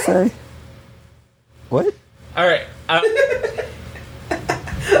the she book said? say? What? All right.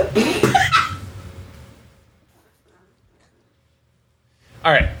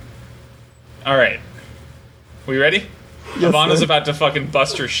 All right. We ready? Yes, Ivana's sir. about to fucking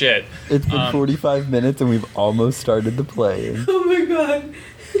bust her shit. It's been 45 minutes and we've almost started the play. Oh my god.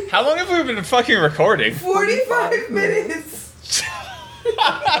 How long have we been fucking recording? 45 minutes.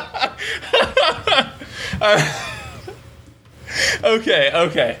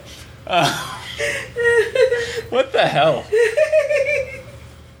 Okay. What the hell?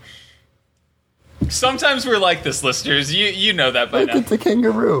 Sometimes we're like this, listeners. You know that by Look, now. it's a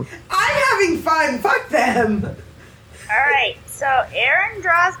kangaroo. I'm having fun. Fuck them. Alright, so Aaron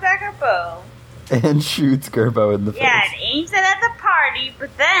draws back her bow. And shoots Gerbo in the face. Yeah, and aims it at the party, but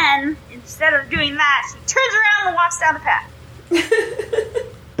then, instead of doing that, she turns around and walks down the path.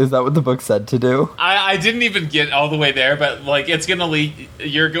 Is that what the book said to do? I didn't even get all the way there, but like it's gonna lead.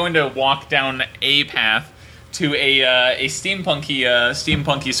 You're going to walk down a path to a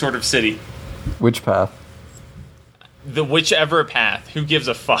steampunky sort of city. Which path? The whichever path. Who gives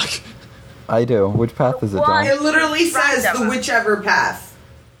a fuck? I do. Which path is it, John? It literally says the whichever path.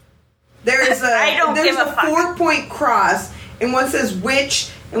 There's I don't there's give a fuck. 4-point cross, and one says which,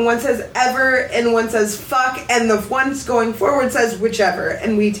 and one says ever, and one says fuck, and the one's going forward says whichever,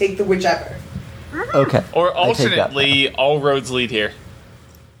 and we take the whichever. Okay. Or I take that alternately, all roads lead here.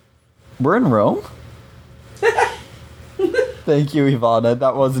 We're in Rome? Thank you, Ivana.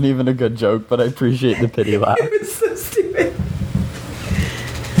 That wasn't even a good joke, but I appreciate the pity laugh. It was so stupid.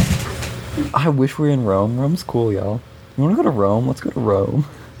 I wish we were in Rome. Rome's cool, y'all. You wanna go to Rome? Let's go to Rome.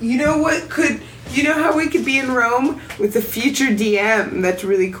 You know how we could be in Rome with a future DM that's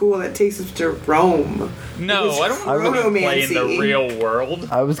really cool that takes us to Rome. No, It was I don't want to play in the romancy. real world.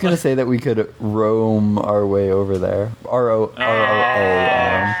 I was gonna say that we could roam our way over there.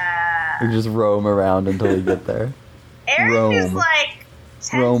 R-O-O-M. We could just roam around until we get there. Aaron Rome. is like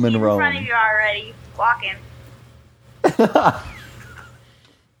 10 Rome feet and in Rome. front of you already, walking.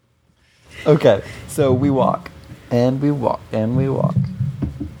 Okay, so we walk. And we walk. And we walk.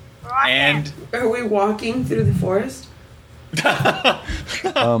 We're walking. And Are we walking through the forest?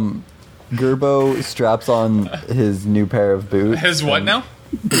 Gerbo straps on his new pair of boots. his what now?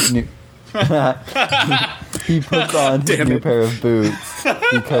 His new- he puts on his Damn new it. pair of boots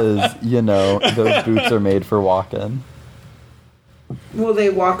because, you know, those boots are made for walking. Will they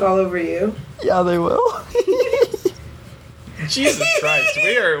walk all over you? Yeah, they will. Jesus Christ,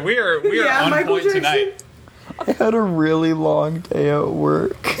 we are Yeah, on Michael point Jackson. tonight. I had a really long day at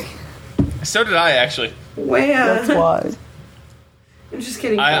work. So did I, actually. That's Wow. why. I'm just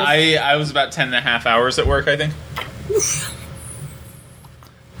kidding. Chris. I was about 10 and a half hours at work, I think.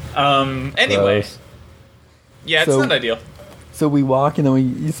 Anyway. Gross. Yeah, it's So- not ideal. So we walk and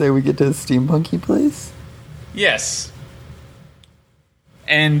then you say we get to a steampunky place? Yes.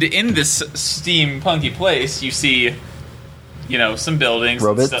 And in this steampunky place, you see, you know, some buildings. and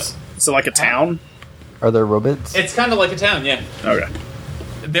Robots? stuff. So like a town? Are there robots? It's kind of like a town, yeah. Okay.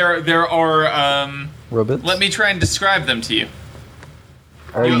 There are, Robots? let me try and describe them to you.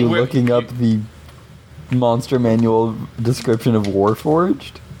 Are you- you we're- looking up the monster manual description of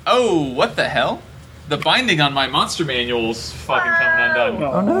Warforged? Oh, what the hell? The binding on my monster manual's fucking coming undone.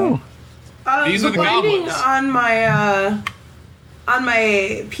 Oh no. These are the binding goblins. on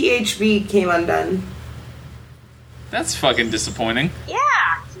my PHB came undone. That's fucking disappointing. Yeah,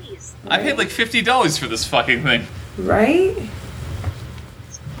 jeez. I paid like $50 for this fucking thing. Right?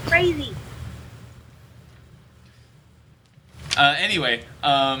 Crazy. Anyway,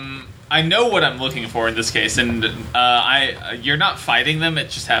 I know what I'm looking for in this case, and you're not fighting them. It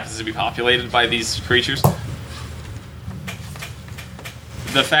just happens to be populated by these creatures.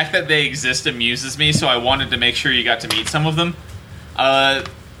 The fact that they exist amuses me, so I wanted to make sure you got to meet some of them.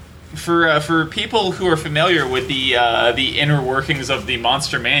 For people who are familiar with the inner workings of the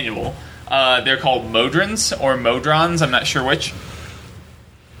monster manual, they're called Modrons or Modrons. I'm not sure which,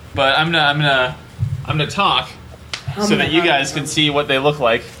 but I'm gonna talk so that you guys can see what they look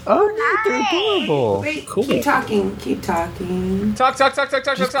like. Oh, neat, they're adorable. Wait, Cool. keep talking. Keep talking. Talk. Just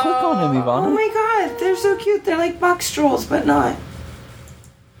click on him, Oh Ivana. my god, they're so cute. They're like box trolls, but not.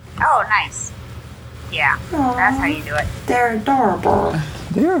 Oh, nice. Yeah, Aw. that's how you do it. They're adorable.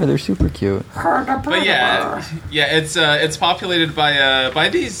 They're super cute. But yeah, it's populated by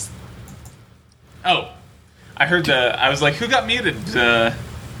these. Oh, I was like, who got muted?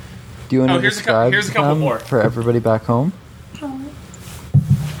 Do you want Oh, to here's describe here's a couple them more. for everybody back home?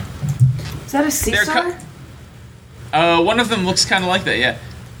 Is that a sea They're star? One of them looks kind of like that, yeah.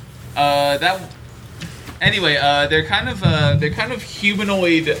 Anyway, they're kind of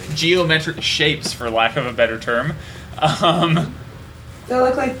humanoid geometric shapes, for lack of a better term. They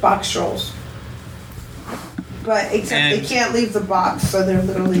look like box trolls. But except they And- can't leave the box, so they're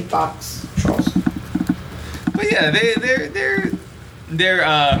literally box trolls. But yeah, they're.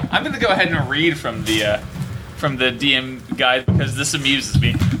 I'm gonna go ahead and read from the DM guide because this amuses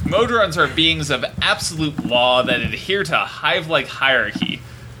me. Modrons are beings of absolute law that adhere to a hive-like hierarchy.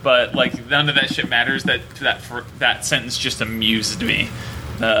 But like none of that shit matters. That sentence just amused me.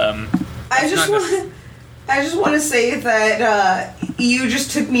 I just not want to say that you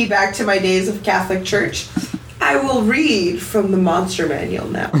just took me back to my days of Catholic Church. I will read from the monster manual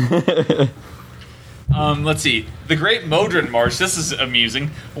now. Let's see. The Great Modron March. This is amusing.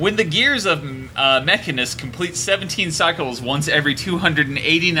 When the gears of Mechanus complete 17 cycles once every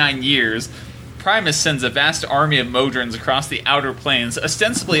 289 years, Primus sends a vast army of Modrons across the outer planes,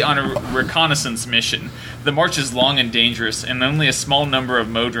 ostensibly on a reconnaissance mission. The march is long and dangerous, and only a small number of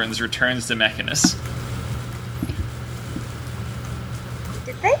Modrons returns to Mechanus.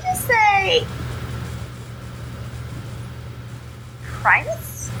 Did they just say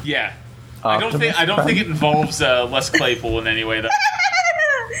Primus? Yeah. I don't think Optimus it involves Les Claypool in any way, though.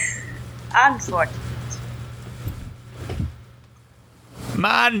 Unfortunate.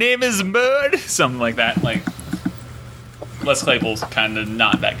 My name is Mud. Something like that. Like Les Claypool's kind of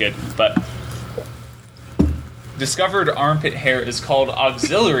not that good, but discovered armpit hair is called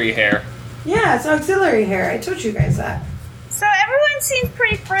auxiliary hair. Yeah, it's auxiliary hair. I told you guys that. So everyone seems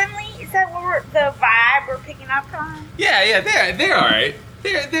pretty friendly. Is that what the vibe we're picking up on? Yeah, they're all right.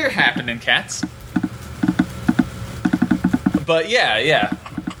 They're happening cats. But yeah,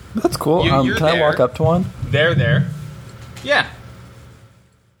 That's cool. You're Can I there. walk up to one? they're there. Yeah.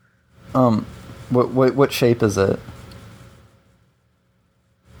 What shape is it?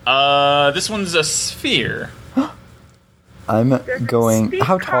 This one's a sphere. I'm going. speak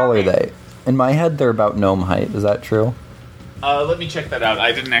How tall are common. they? In my head, they're about gnome height. Is that true? Let me check that out.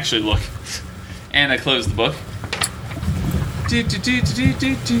 I didn't actually look. And I closed the book.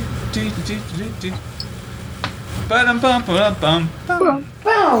 Ba-dum-bum-ba-dum-bum. Bow.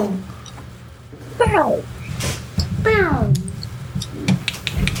 Bow. Bow.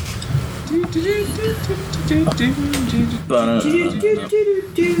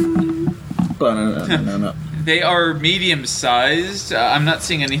 Do-do-do-do-do. Banana. They are medium-sized. I'm not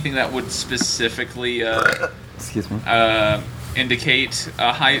seeing anything that would specifically Excuse me. indicate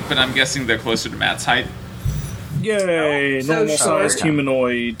a height, but I'm guessing they're closer to Matt's height. Yay! So Normal-sized short.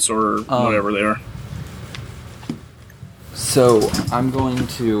 humanoids or whatever they are. So I'm going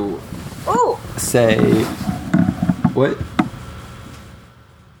to Ooh, say what?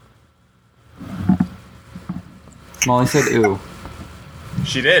 Molly said, "Ooh."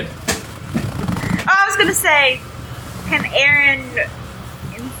 She did. oh, I was gonna say, can Aaron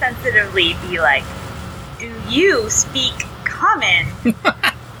insensitively be like, "Do you speak common?"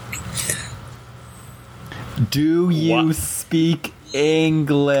 Do you What? speak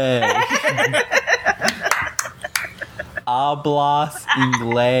English? Hablas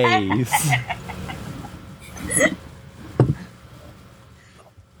inglés.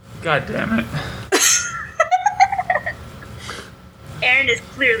 God damn it. Aaron is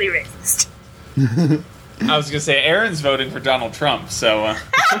clearly racist. I was gonna say Aaron's voting for Donald Trump, so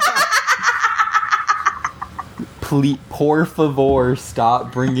Please, por favor,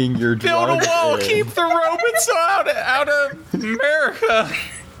 stop bringing your build a drugs wall, in. keep the robots out of America.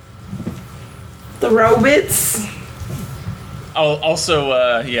 The robots. Oh,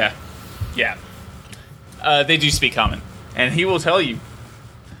 also, yeah. They do speak common, and he will tell you,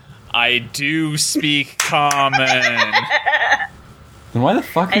 I do speak common. Then why the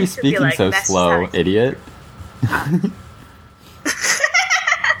fuck are you And to be speaking like, so "That's slow, nice." idiot?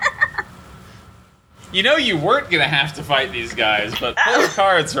 You know you weren't gonna have to fight these guys, but pull your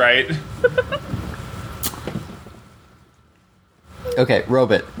cards right. Okay,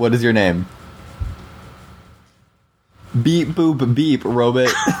 Robot, what is your name? Beep boop beep,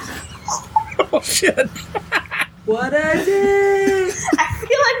 Robot. Oh shit! What I did. I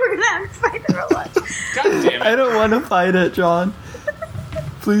feel like we're gonna have to fight the robot. God damn I it. don't want to fight it, John.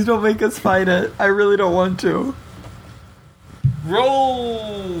 Please don't make us fight it. I really don't want to.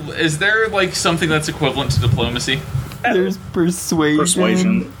 Roll. Is there like something that's equivalent to diplomacy? There's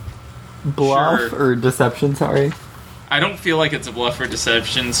persuasion, bluff, Sure. or deception, sorry. I don't feel like it's a bluff or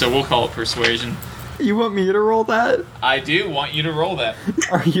deception, so we'll call it persuasion. You want me to roll that? I do want you to roll that,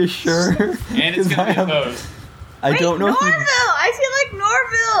 Are you sure? and it's 'Cause gonna be I am- opposed. I Wait, don't know Norville! if you... I feel like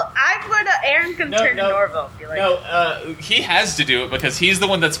Norville. I'm gonna. Aaron can turn to Norville. And be like, No, he has to do it because he's the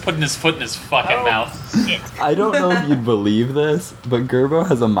one that's putting his foot in his fucking Oh. mouth. shit. I don't know if you'd believe this, but Gerbo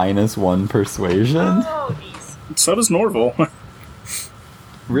has a -1 persuasion. Oh, geez. So does Norville.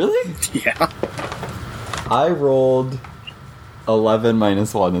 Really? Yeah. I rolled 11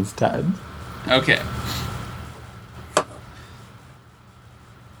 -1 is 10. Okay.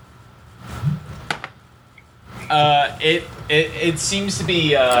 It seems to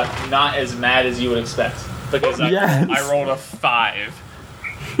be not as mad as you would expect because Yes. I rolled a 5.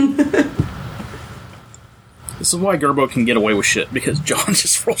 This is why Gerbo can get away with shit, because John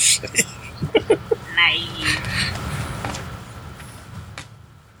just rolls shit. Naive.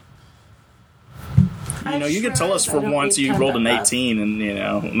 You know, you could tell us for once you rolled an 18 and, you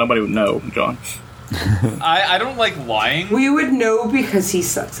know, nobody would know, John. I don't like lying. We would know because he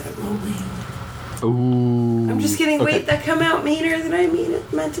sucks at rolling. Ooh. I'm just kidding. Okay. Wait, that come out meaner than I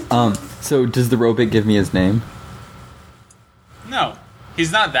meant it to. So does the robot give me his name? No,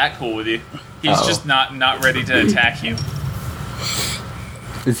 he's not that cool with you. He's Oh. just not ready to attack you.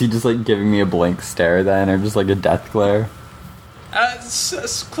 Is he just like giving me a blank stare then, or just like a death glare?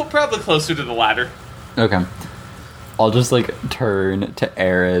 Probably closer to the latter. Okay. I'll just like turn to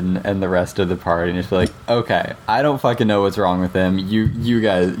Aaron and the rest of the party and just be like, okay, I don't fucking know what's wrong with him. You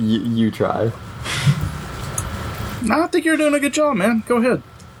guys, you try. No, I think you're doing a good job, man. Go ahead.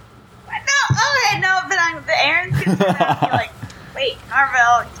 No, okay, no, but the Aaron's gonna turn around and be like, wait,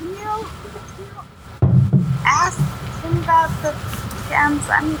 Norville, can you ask him about the gems?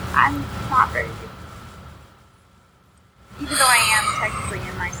 I'm not very good. Even though I am technically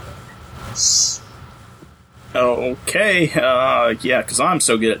in my school. Okay, yeah, because I'm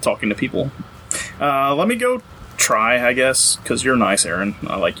so good at talking to people. Let me go try, I guess, because you're nice, Aaron.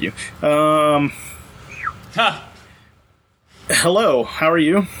 I like you. Huh. Hello, how are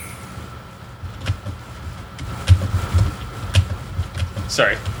you?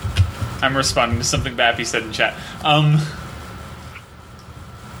 Sorry. I'm responding to something Bappy said in chat.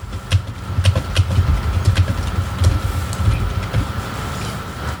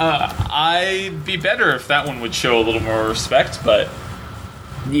 I'd be better if that one would show a little more respect, but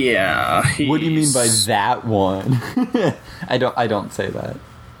Yeah. What do you mean by he's- that one? I don't say that.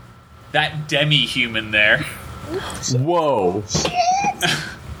 that demi-human there. Whoa.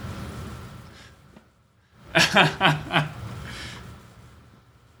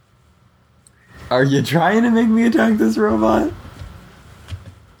 Are you trying to make me attack this robot?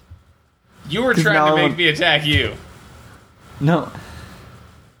 You were 'Cause trying to now- make me attack you. No.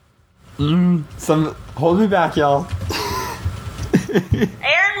 Hold me back, y'all.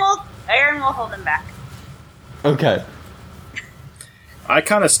 Aaron will hold him back. Okay. I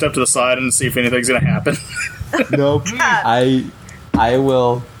kind of step to the side and see if anything's gonna happen. Nope. I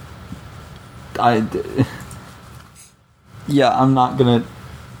will. Yeah, I'm not gonna.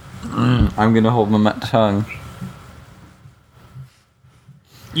 I'm gonna hold my tongue.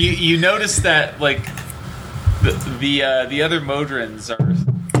 You notice that like the other Modrons are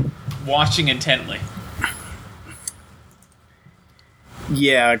watching intently.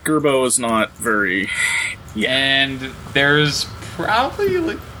 Yeah, Gerbo is not very. And there's probably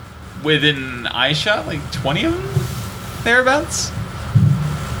like within eye shot like 20 of them thereabouts.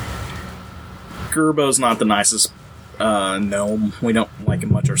 Gerbo's not the nicest gnome. We don't like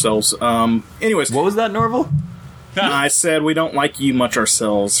him much ourselves. Anyways, What was that, Norval? I said we don't like you much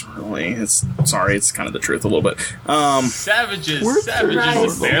ourselves. Really, it's kind of the truth a little bit. Savages, We're savages,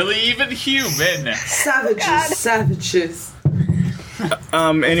 surprised. barely even human. Savages, savages.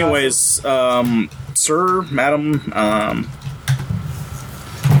 Anyways, sir, madam.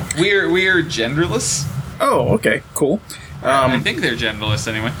 We're genderless. Oh, okay, cool. I think they're genderless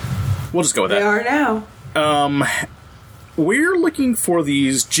anyway. We'll just go with They that. are now. We're looking for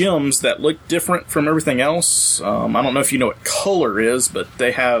these gems that look different from everything else. I don't know if you know what color is, but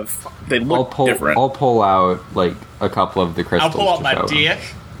they look different. I'll pull out like a couple of the I'll crystals. pull out to my show them. dick.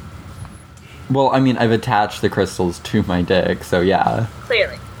 Well, I mean, I've attached the crystals to my dick, so yeah.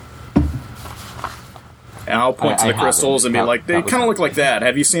 Clearly. And I'll point I to the crystals and be haven't. like, they That was kind of look not- like that.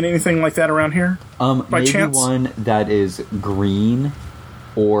 Have you seen anything like that around here? By Maybe chance? one that is green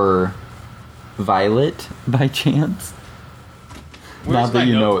or violet by chance. Where's Not my that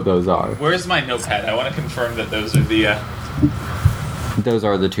you know note- what those are. Where's my notepad? I want to confirm that those are the. Those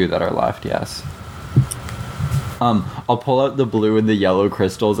are the two that are left, yes. I'll pull out the blue and the yellow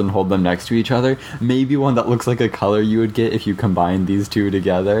crystals and hold them next to each other. Maybe one that looks like a color you would get if you combine these two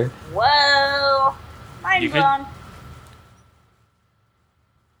together. Whoa. Mind You could- blown.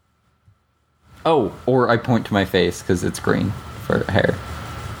 Oh, or I point to my face because it's green for hair.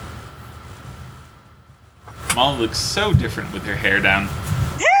 Mom looks so different with her hair down.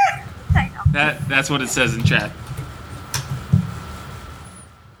 I know. That's what it says in chat.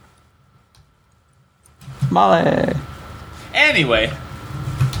 Molly! Anyway.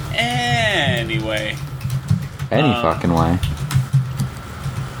 Any Um, fucking way.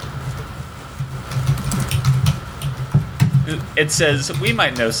 It says we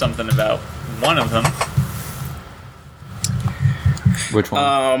might know something about one of them. Which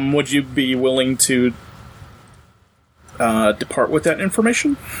one? Would you be willing to depart with that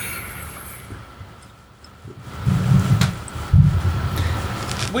information?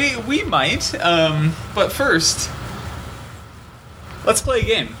 We might, but first, let's play a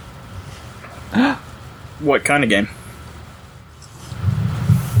game. What kind of game?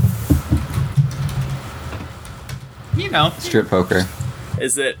 You know, Strip poker.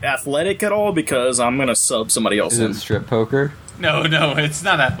 Is it athletic at all? Because I'm going to sub somebody else Is in. it strip poker? no, it's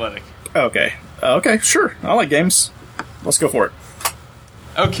not athletic. Okay. Okay, sure. I like games. Let's go for it.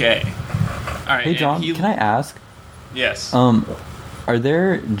 Okay. All right. Hey John, and can I ask? Yes. Are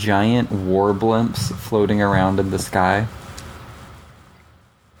there giant war blimps floating around in the sky?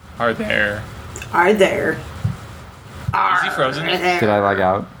 Are there? Are there? Is he frozen? Did I lag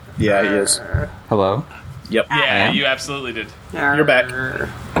out? Yeah, he is. Hello? Yep. Yeah, am? you absolutely did. You're back.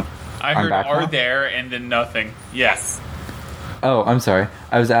 I I'm heard back "are now? there" and then nothing. Yes. Oh, I'm sorry.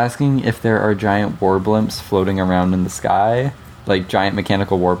 I was asking if there are giant war blimps floating around in the sky, like giant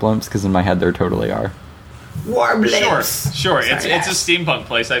mechanical war blimps, because in my head there totally are. War Sure. blips. Sure. It's Sorry, a steampunk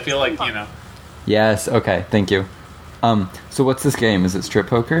place. I feel like you know. Yes, okay, thank you. So what's this game? Is it strip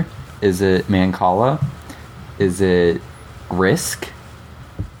poker? Is it Mancala? Is it Risk?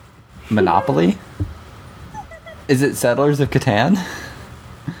 Monopoly? Is it Settlers of Catan?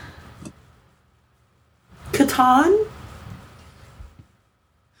 Catan?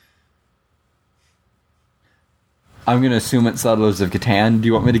 I'm gonna assume it's Settlers of Catan. Do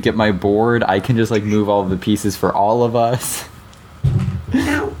you want me to get my board? I can just like move all the pieces for all of us.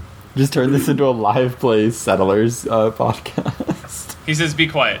 Now, Just turn this into a live play Settlers podcast. He says, "Be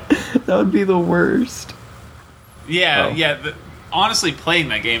quiet." That would be the worst. Yeah, Oh. yeah. Honestly, playing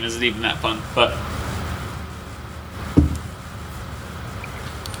that game isn't even that fun. But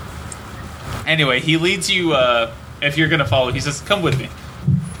anyway, he leads you. If you're gonna follow, he says, "Come with me."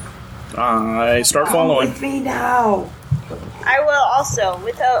 I start come following. with me now. I I will also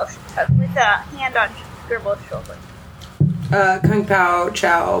with a hand on Gerbil's shoulder. Kung Pao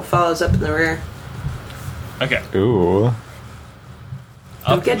Chow follows up in the rear. Okay. Ooh.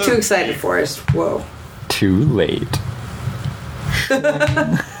 Don't get too excited, Forrest. Whoa. Too late.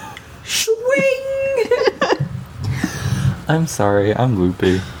 Swing! I'm sorry, I'm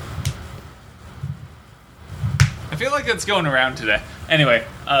loopy. I feel like that's going around today. Anyway,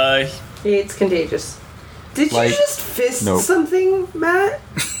 It's contagious. Did you just fist Nope. something, Matt?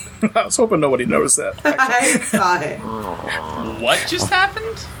 I was hoping nobody noticed that. I saw it. what just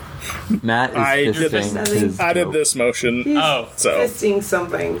happened? Matt is I did fisting this- his I did note. this motion. He's Oh. So. fisting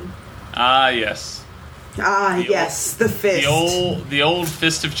something. Ah, yes. Ah, The yes, the fist. The old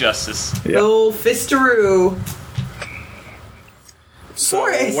fist of justice. The old fistaroo. So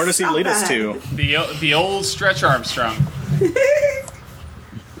Forrest, where does he stop lead us that. to? The old Stretch Armstrong.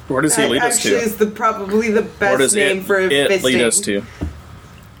 Where does he lead us Actually, to? is probably the Where best does name for it fisting. lead us to?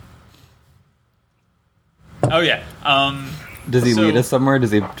 Oh yeah. Does he So- lead us somewhere or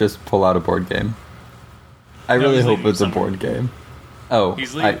does he just pull out a board game? I No, really he's hope leading it's a somewhere. board game. Oh,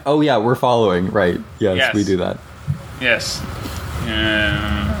 He's leading. oh yeah, we're following. Right. Yes, Yes. we do that. Yes.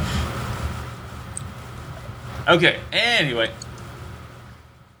 Okay. Anyway.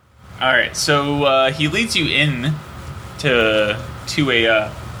 All right. So he leads you in to a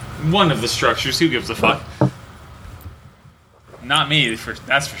one of the structures. Who gives a fuck? Not me.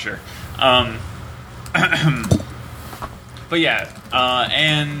 That's for sure. But yeah.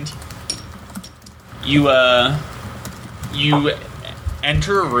 And you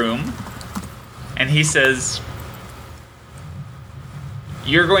enter a room, and he says,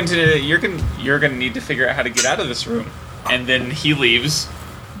 You're gonna need to figure out how to get out of this room. And then he leaves.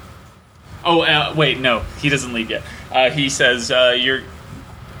 Oh, wait, no, he doesn't leave yet. He says, "You're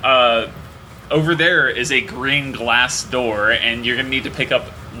over there is a green glass door, and you're gonna need to pick up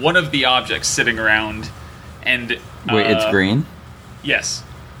one of the objects sitting around." And Wait, it's green? Yes.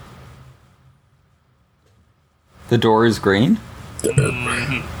 The door is green?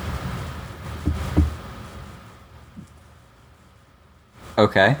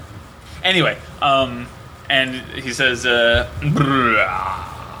 Okay. Anyway, and he says, Sorry,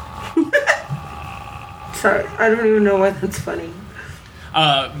 I don't even know why that's funny.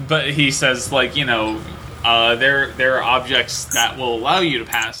 but he says, like, there are objects that will allow you to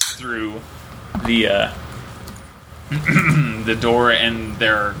pass through the the door, and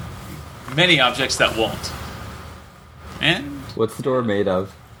there are many objects that won't. And What's the door made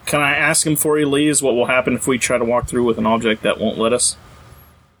of? Can I ask him before he leaves what will happen if we try to walk through with an object that won't let us?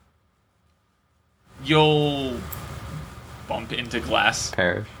 you'll bump into glass.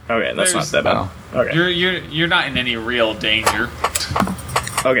 Perish. Okay, that's not There's- that bad. Oh. Okay. You're not in any real danger.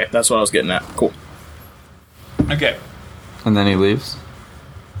 Okay, that's what I was getting at. Cool. Okay. And then he leaves?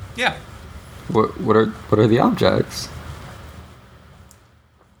 Yeah. What are the objects?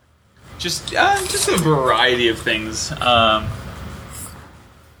 Just a variety of things. But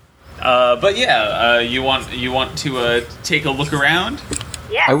yeah, you want to take a look around?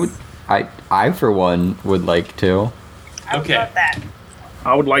 Yes. I for one would like to. I would Okay. love that.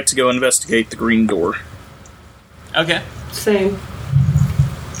 I would like to go investigate the green door. Okay. Same.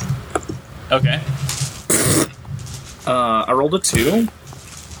 Okay. I rolled a 2.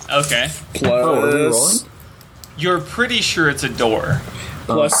 Okay. Plus, Oh, are we rolling? You're pretty sure it's a door.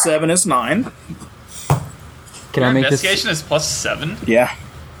 plus 7 is 9. Can Your I make this? investigation is +7. Yeah.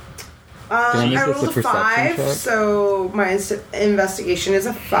 I make I this rolled a a perception 5, check? so my investigation is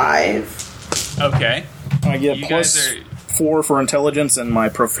a 5. Okay. I get You plus guys are 4 for intelligence and my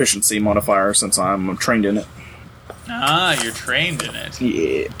proficiency modifier since I'm trained in it. you're trained in it.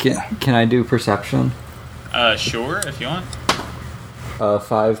 Yeah. Can I do perception? Sure, if you want.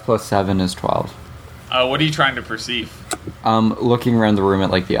 5 plus 7 is 12. What are you trying to perceive? Looking around the room at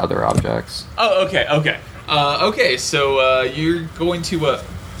like the other objects. Oh, okay. Okay, so you're going to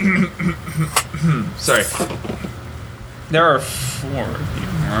sorry. There are 4 of you,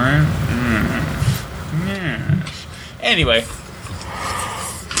 right? Yes. Anyway,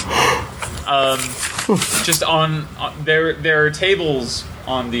 just on there are tables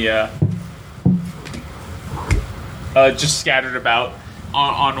on the just scattered about.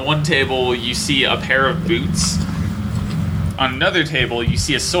 On one table, you see a pair of boots. On another table, you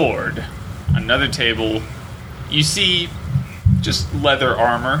see a sword. Another table, you see just leather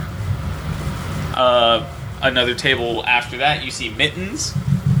armor. Another table after that, you see mittens.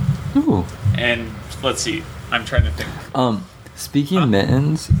 Ooh. And let's see, I'm trying to think. Speaking of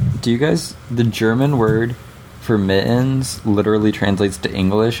mittens, do you guys, the German word for mittens literally translates to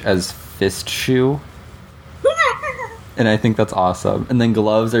English as fist shoe? and I think that's awesome. And then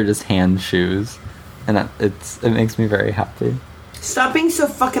gloves are just hand shoes, and it makes me very happy. Stop being so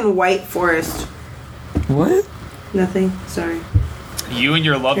fucking white, Forrest. What? Nothing. Sorry. You and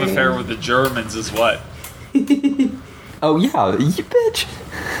your love affair with the Germans is what? Oh yeah, you bitch.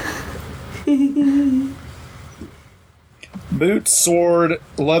 Boots, sword,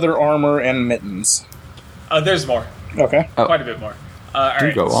 leather armor, and mittens. There's more. Okay. Oh. Quite a bit more. All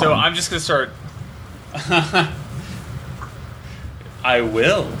right. go So on. I'm just gonna start. I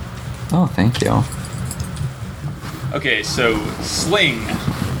will. Oh, thank you. Okay. So sling.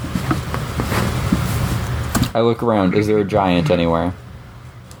 I look around. Is there a giant anywhere?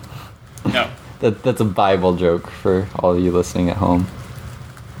 No. That's a Bible joke for all of you listening at home.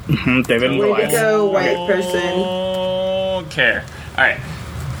 David and Way to Goliath. go, white person. Okay. All right.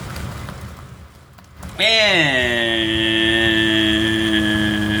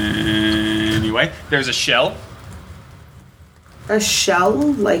 Anyway, there's a shell. A shell?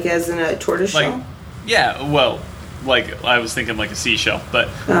 Like as in a tortoise Like, shell? yeah. Well, like I was thinking like a seashell, but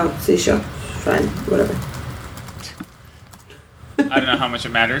Oh, seashell. Fine. Whatever. I don't know how much it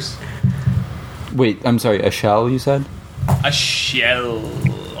matters. Wait, I'm sorry. A shell? You said? A shell.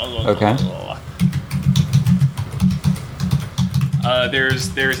 Okay.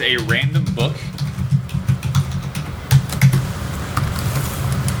 There's a random book.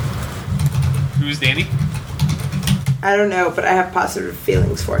 Who's Danny? I don't know, but I have positive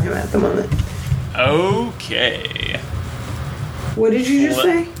feelings for him at the moment. Okay. What did you just What?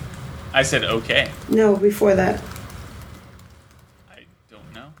 say? I said okay. No, before that. I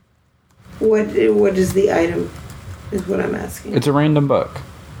don't know. What is the item? Is what I'm asking. It's a random book.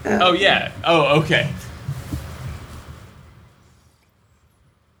 Oh yeah. Oh okay.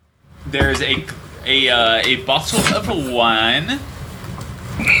 There's a bottle of wine,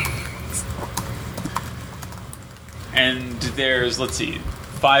 and there's, let's see,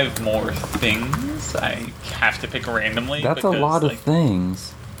 5 more things. I have to pick randomly. That's a because, lot of like,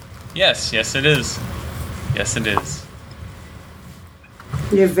 things. Yes, it is. Yes, it is.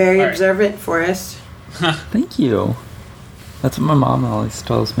 You're very All right. observant, Forrest. Thank you. That's what my mom always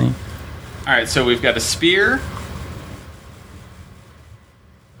tells me. All right, so we've got a spear,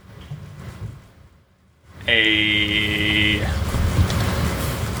 a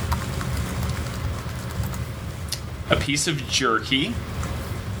piece of jerky.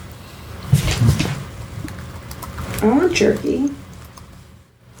 I want jerky.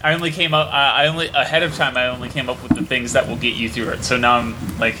 I only came up. Ahead of time. I only came up with the things that will get you through it. So now I'm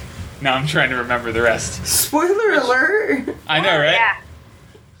trying to remember the rest. Spoiler alert! I know, right? Yeah.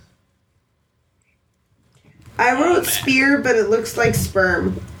 I wrote spear, but it looks like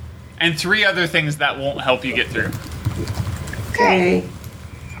sperm. And 3 other things that won't help you get through Okay.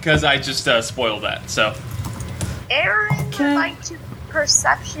 because I just spoiled that. So Aaron Okay. would like to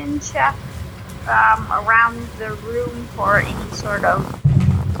perception check around the room for any sort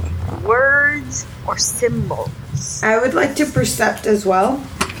of words or symbols. I would like to percept as well.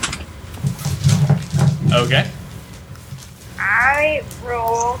 okay. I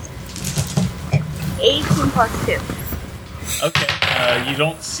rolled an 18 plus 2. Okay. You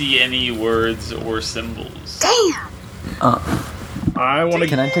don't see any words or symbols. Damn! I want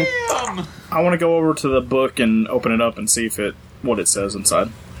Can to. I take? I want to go over to the book and open it up and see what it says inside.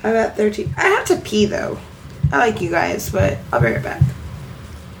 I'm at 13. I have to pee though. I like you guys, but I'll be right back.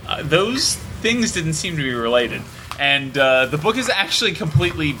 Those things didn't seem to be related, and the book is actually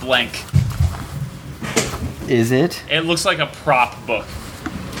completely blank. Is it? It looks like a prop book.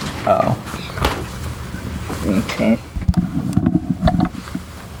 Oh. Okay.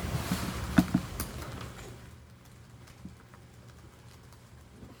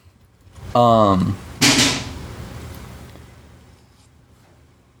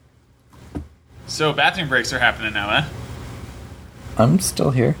 So bathroom breaks are happening now, eh? I'm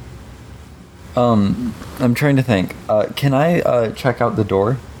still here. I'm trying to think. Can I check out the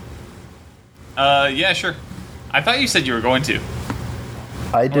door? Yeah, sure. I thought you said you were going to.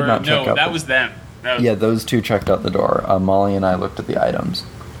 I did Or, not check no, out. that was them. That was, Yeah, those two checked out the door. Molly and I looked at the items.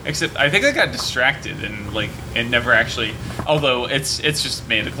 Except I think I got distracted and it never actually. Although it's just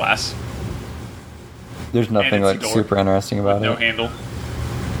made of glass, There's nothing it's a like door. super interesting about no it. handle,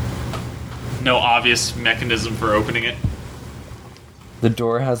 no obvious mechanism for opening it. The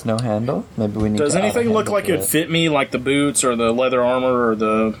door has no handle. Maybe we need. Does to add a anything look handle like to it fit me, like the boots or the leather armor or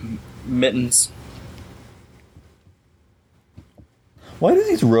the mittens? Why do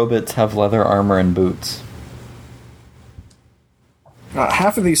these robots have leather armor and boots?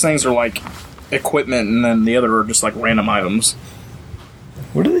 Half of these things are like equipment, and then the other are just like random items.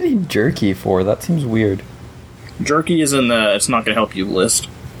 What do they need jerky for? That seems weird. Jerky is in the it's not going to help you list.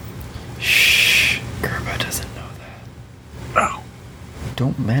 Shh. Gerbo doesn't know that. Oh.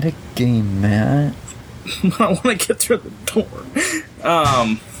 Don't metagame, Matt. I want to get through the door.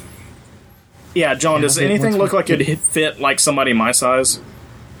 Yeah, John, does anything look like it'd fit like somebody my size?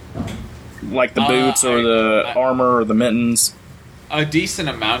 Like the boots or the armor or the mittens? A decent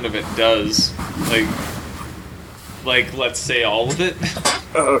amount of it does. Like let's say all of it.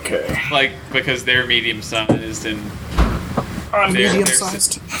 Okay. Like, because they're medium-sized and... I'm they're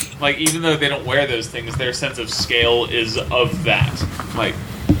medium-sized. Like, even though they don't wear those things, their sense of scale is of that. Like...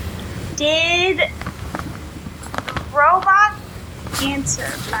 Did the robot answer...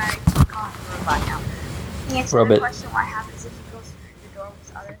 I call it a robot now. Answer Robot. the question what happens if you go through the door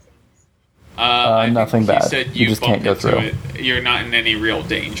with other things? I think nothing he bad. said You just can't bumped go into it. You're not in any real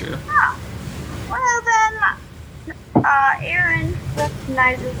danger. Oh. Well then... Aaron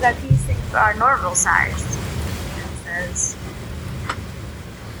recognizes that these things are Norville-sized. And says,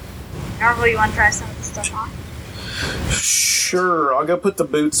 Norville, you want to try some of this stuff on? Sure, I'll go put the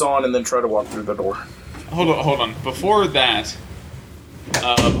boots on and then try to walk through the door. Hold on. Before that,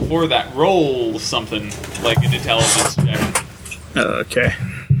 roll something like an intelligence check. Okay.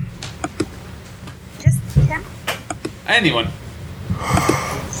 Just him? Anyone.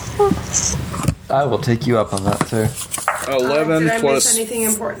 I will take you up on that, sir. 11 did I plus miss anything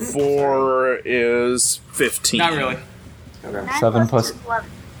important? 4 is 15. Not really. Okay. 7 9 plus- 11.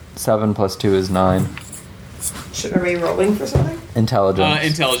 7 plus 2 is 9. Should I be rolling for something? Intelligence.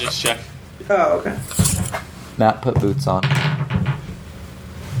 Intelligence check. Oh, okay. Matt, put boots on.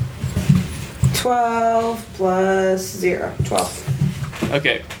 12 plus 0. 12.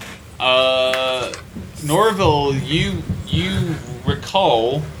 Okay. Norville, you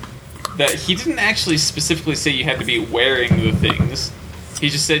recall that he didn't actually specifically say you had to be wearing the things. He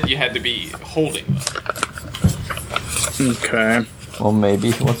just said you had to be holding them. Okay. Well,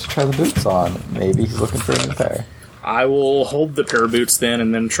 maybe he wants to try the boots on. Maybe he's looking for a new pair. I will hold the pair of boots then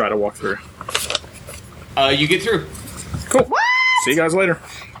and then try to walk through. You get through. Cool. What? See you guys later.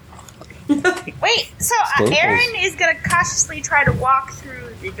 Wait, so Staples. Aaron is going to cautiously try to walk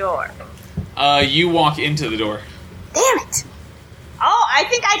through the door. You walk into the door. Damn it! Oh, I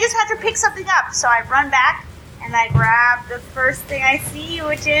think I just have to pick something up. So I run back and I grab the first thing I see,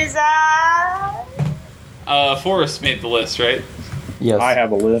 which is Forrest made the list, right? Yes. I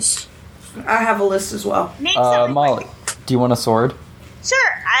have a list. I have a list as well. name something. Molly, do you want a sword? Sure,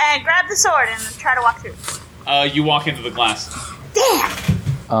 I grab the sword and try to walk through. You walk into the glass. Damn!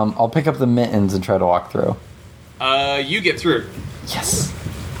 I'll pick up the mittens and try to walk through. You get through. Yes.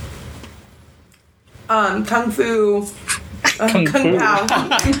 Kung Fu. Kung Kung Fu. Pao.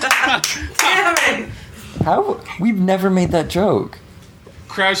 Damn it! How? We've never made that joke.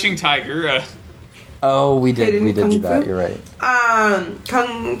 Crouching Tiger. Oh, we They did. didn't We did do Kung that. Fu? You're right.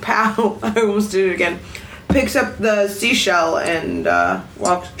 Kung Pao. I almost did it again. Picks up the seashell and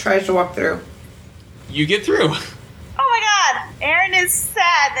tries to walk through. You get through. Oh my god! Erin is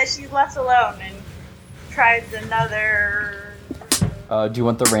sad that she's left alone and tries another Do you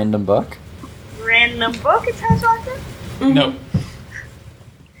want the random book? random book and tries to walk through. No.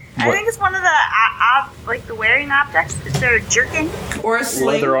 I What? think it's one of the like the wearing objects. Is there a jerkin? Or a sling.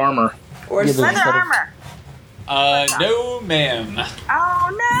 Leather armor. Or a Yeah, sling. there's- Leather Instead of- armor. No, ma'am. Oh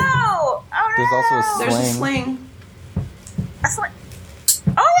no! Oh no! There's also a There's a Sling. sling. A sling.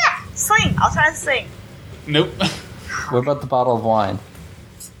 Oh yeah, sling. I'll try the sling. Nope. What about the bottle of wine?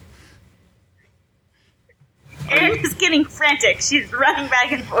 Erin is getting frantic. She's running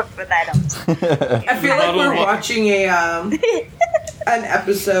back and forth with items. I feel like we're watching a an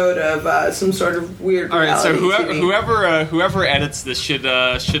episode of some sort of weird. All right, so reality TV. whoever edits this should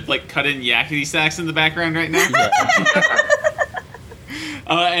like cut in yakety sax in the background right now.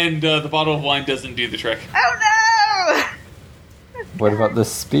 And the bottle of wine doesn't do the trick. Oh no! What about the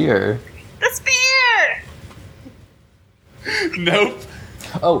spear? The spear! Nope.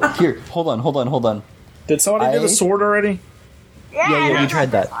 Oh, here. Hold on. Did somebody do the sword already? Yeah, Yeah, we that's tried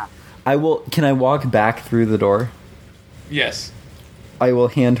my that. first one. I will. Can I walk back through the door? Yes. I will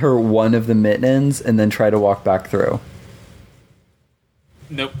hand her one of the mittens and then try to walk back through.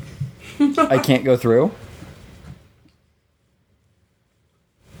 Nope. I can't go through?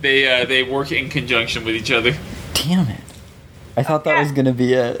 They work in conjunction with each other. Damn it. I thought that was going to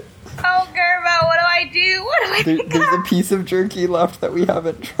be it. Oh, Gerbo, what do I do? What do I pick There's up? a piece of jerky left that we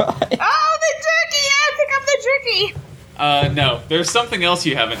haven't tried. Oh, the jerky! Yeah, pick up the jerky! No. There's something else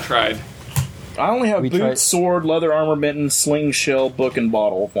you haven't tried. I only have We boots, tried- sword, leather armor, mitten, sling, shell, book, and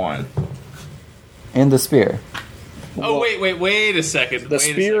bottle of wine. And the spear. Oh, wait a second. The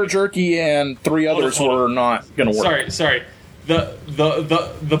spear, jerky, and three others were not going to work. Sorry.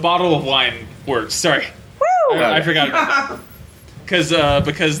 The bottle of wine works. Sorry. Woo! I forgot about that.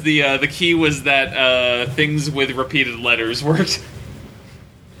 Because the key was that things with repeated letters worked.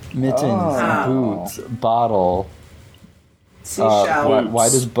 Mittens, boots, bottle. Seashell. Why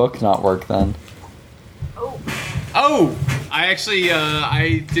does book not work then? Oh, I actually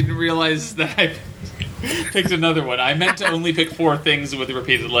I didn't realize that I picked another one. I meant to only pick 4 things with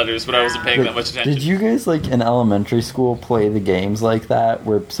repeated letters, but I wasn't paying that much attention. Did you guys, like, in elementary school play the games like that,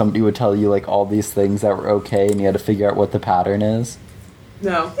 where somebody would tell you, like, all these things that were okay, and you had to figure out what the pattern is?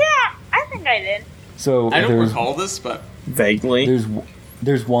 No. Yeah, I think I did. So I don't recall this, but Vaguely.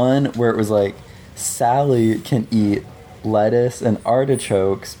 there's one where it was like, Sally can eat lettuce and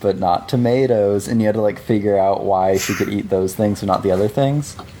artichokes, but not tomatoes, and you had to, like, figure out why she could eat those things but not the other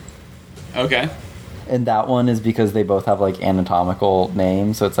things. okay. And that one is because they both have, like, anatomical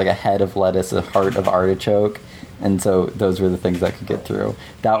names, so it's like a head of lettuce, a heart of artichoke, and so those were the things that could get through.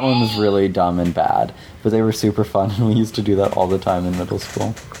 That one was really dumb and bad, but they were super fun, and we used to do that all the time in middle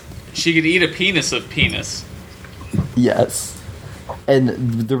school. She could eat a penis of penis. Yes. And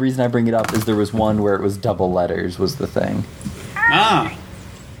the reason I bring it up is there was one where it was double letters was the thing. Ah.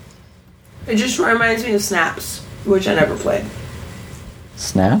 It just reminds me of Snaps, which I never played.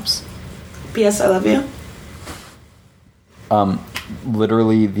 Snaps? P.S. I love you.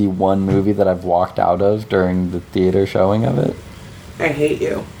 Literally the one movie that I've walked out of during the theater showing of it. I hate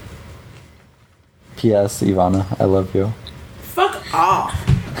you. P.S. Ivana, I love you. Fuck off.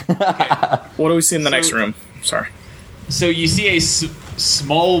 What do we see in the next room? Sorry. So you see a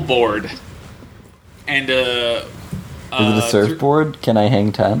small board and a... Is it a surfboard? Can I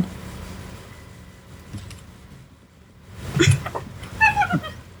hang 10?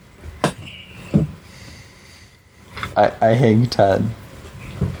 I hang 10.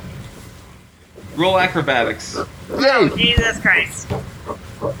 Roll acrobatics. Yay! Jesus Christ.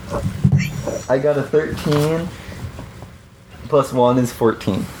 I got a 13. Plus 1 is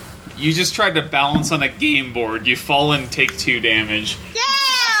 14. You just tried to balance on a game board. You fall and take 2 damage.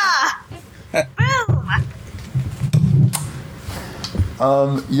 Yeah!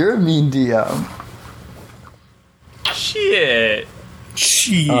 Boom! You're a mean DM. Shit.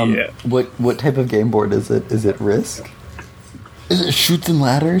 Shit. What type of game board is it? Is it Risk? Is it Shoots and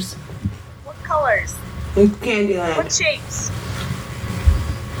Ladders? What colors? Candyland. What shapes?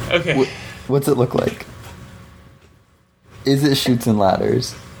 Okay. What's it look like? Is it Shoots and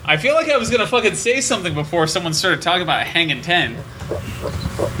Ladders? I feel like I was gonna fucking say something before someone started talking about hanging 10.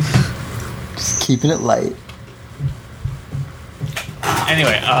 Just keeping it light.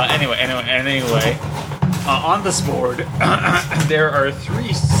 Anyway. On this board, there are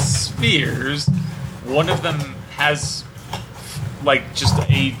 3 spheres. One of them has, like, just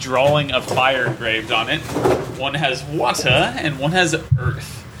a drawing of fire engraved on it. One has water, and one has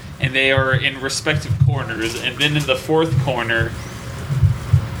earth. And they are in respective corners. And then in the 4th corner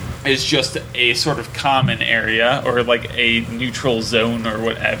is just a sort of common area, or like a neutral zone or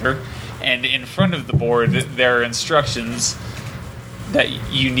whatever. And in front of the board, there are instructions that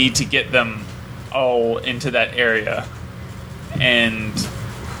you need to get them all into that area. And,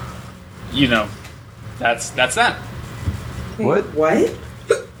 you know, that's that. What? What?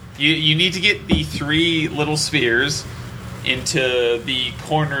 You need to get the 3 little spheres into the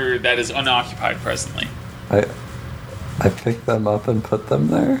corner that is unoccupied presently. I picked them up and put them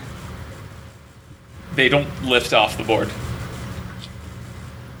there? They don't lift off the board.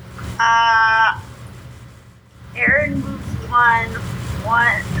 Aaron moves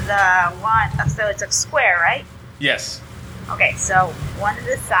so it's a square, right? Yes. Okay, so one of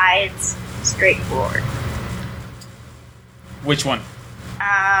the sides, straightforward. Which one?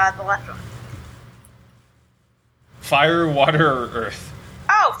 The left one. Fire, water, or earth?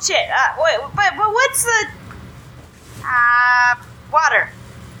 Oh, shit. Wait, but what's the... water.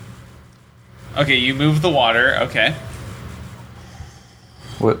 Okay, you move the water. Okay.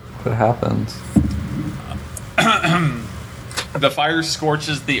 What happens? The fire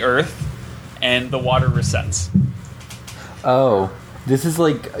scorches the earth, and the water resets. Oh, this is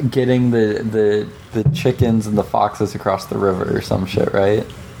like getting the chickens and the foxes across the river or some shit, right?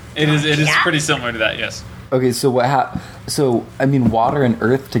 It is Yeah. pretty similar to that, yes. Okay, so so I mean, water and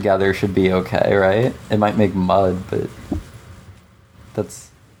earth together should be okay, right? It might make mud, but that's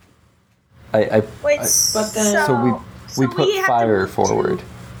Wait, but then- so we put have to fire move forward.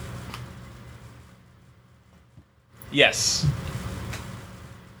 Yes.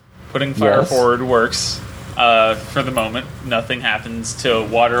 Putting fire Yes. forward works. For the moment, nothing happens to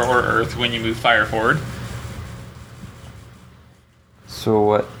water or earth when you move fire forward. So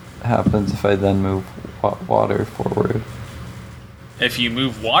what happens if I then move water forward? If you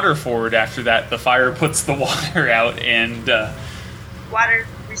move water forward after that, the fire puts the water out, and Water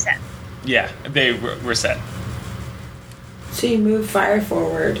reset. yeah, they reset. So you move fire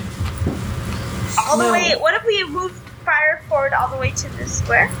forward. All the No. way. What if we move fire forward all the way to the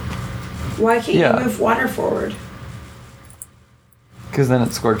square? Why can't Yeah. you move water forward? Because then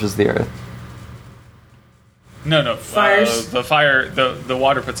it scorches the earth. No. Fires. The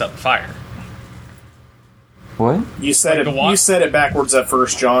water puts out the fire. What? You said Like the wa- you said it backwards at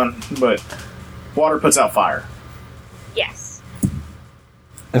first, John. But water puts out fire. Yes.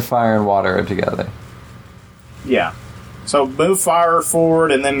 If fire and water are together. Yeah. So move fire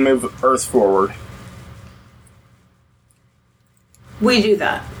forward and then move earth forward. We do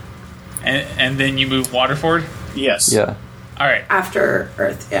that And then you move water forward? Yes. Yeah. Alright, after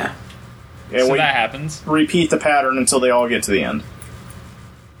Earth, yeah. And so we that happens. repeat the pattern until they all get to the end.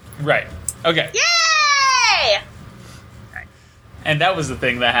 Right. Okay. Yay! And that was the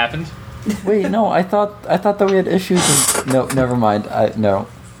thing that happened. Wait, no, I thought that we had issues in... No, never mind. No.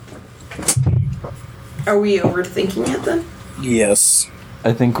 Are we overthinking it then? Yes.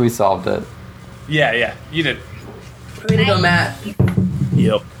 I think we solved it. Yeah, you did. Way to go, Matt.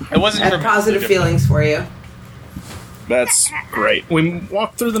 Yep. It wasn't I have tremendously positive different. feelings for you. That's great. We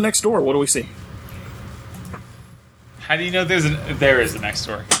walk through the next door. What do we see? How do you know there is a next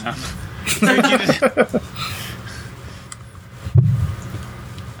door?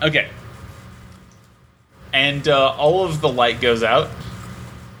 Okay. And all of the light goes out,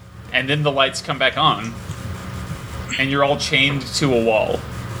 and then the lights come back on, and you're all chained to a wall.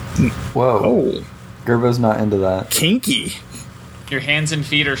 Whoa. Oh, Gerbo's not into that. kinky. Your hands and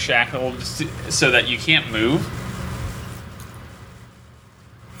feet are shackled so that you can't move.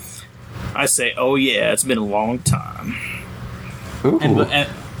 I say, oh yeah, it's been a long time. Ooh. And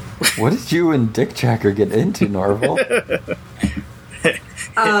What did you and Dick Jacker get into, Norval?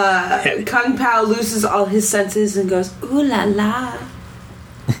 Kung Pao loses all his senses and goes, ooh la la.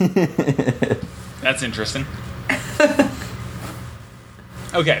 that's interesting.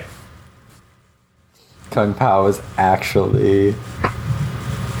 Okay. Kung Pao is actually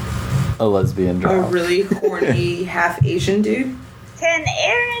a lesbian A drow. really horny half Asian dude. Can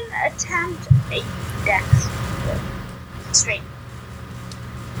Aaron attempt a dex straight?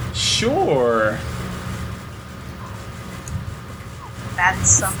 Sure. That's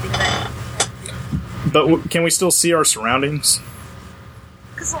something that But can we still see our surroundings?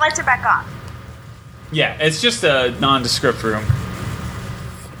 because the lights are back on. Yeah, it's just a nondescript room.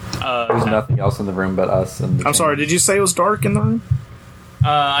 There's nothing else in the room but us. And I'm sorry, did you say it was dark in the room?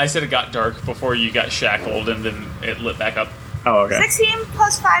 I said it got dark before you got shackled, and then it lit back up. Oh, okay. 16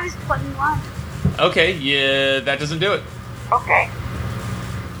 plus 5 is 21. Okay, yeah, that doesn't do it. Okay.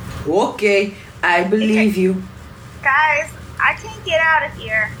 Okay, I believe you. Guys, I can't get out of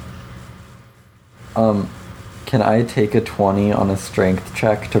here. Can I take a 20 on a strength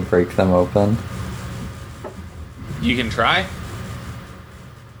check to break them open? You can try.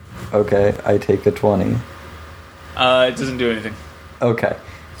 Okay, I take a 20. It doesn't do anything. Okay.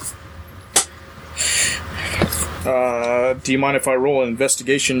 Do you mind if I roll an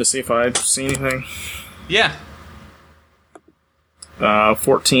investigation to see if I see anything? Yeah.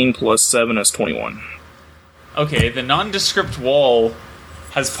 14 plus 7 is 21. Okay, the nondescript wall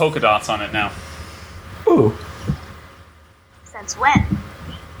has polka dots on it now. Ooh. Since when?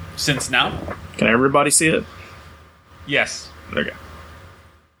 Since now? Can everybody see it? Yes. Okay.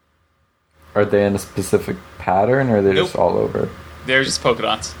 Are they in a specific pattern, or are they just Nope. all over? They're just polka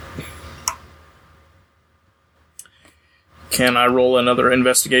dots. Can I roll another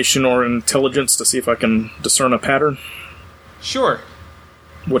investigation or intelligence to see if I can discern a pattern? Sure.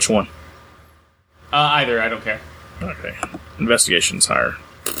 Which one? Either, I don't care. Okay. Investigation's higher.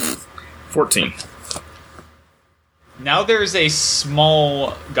 14. Now there's a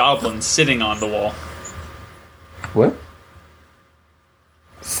small goblin sitting on the wall. What?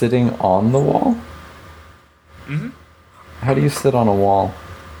 Sitting on the wall? Mm-hmm. How do you sit on a wall?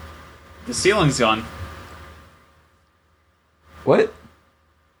 The ceiling's gone. What?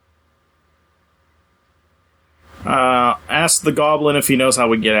 Ask the goblin if he knows how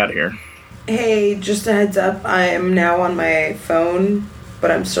we get out of here. Hey, just a heads up, I am now on my phone,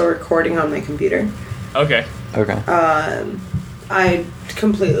 but I'm still recording on my computer. Okay. Okay. I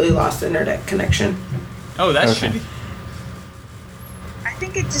completely lost internet connection. Oh, that's Okay. shitty. I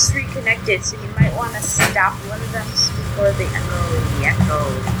think it just reconnected, so you might want to stop one of them before the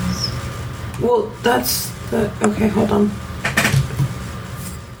echoes. Well, that's the... Okay, hold on.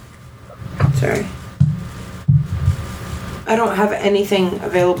 Sorry. I don't have anything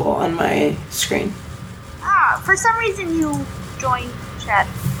available on my screen. For some reason you joined chat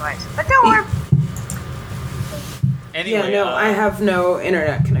twice. But don't worry. Anyway, Yeah, no, I have no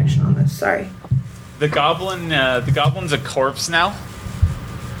internet connection on this. Sorry. the goblin's a corpse now.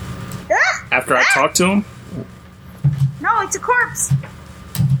 Ah! After I talk to him, No, it's a corpse.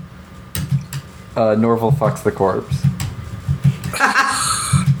 Norval fucks the corpse.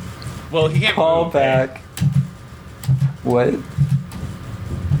 Well, he can't Call move. back. What?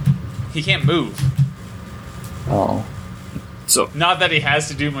 He can't move. Oh. so Not that he has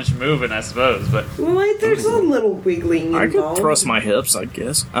to do much moving, I suppose, but Well, like, there's a little wiggling I involved. could thrust my hips, I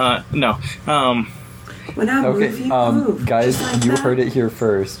guess. No. When I move, Okay, you move. guys, just like you that. heard it here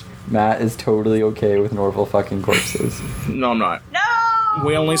first. Matt is totally okay with Norval fucking corpses. No, I'm not. No!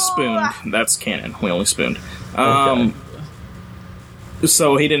 We only spooned. That's canon. We only spooned. Okay.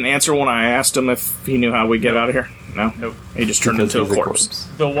 So he didn't answer when I asked him if he knew how we get out of here? No? Nope. He just turned Because into he's a corpse.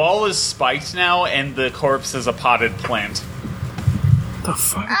 the wall is spiked now, and the corpse is a potted plant. The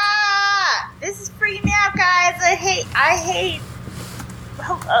fuck? Ah! This is freaking me out, guys. I hate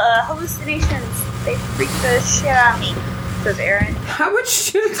hallucinations. They freak the shit out of me. Says Aaron. How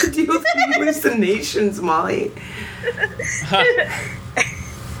much do you have to deal with hallucinations, Molly?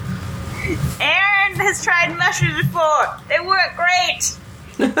 Aaron has tried mushrooms before. They work great.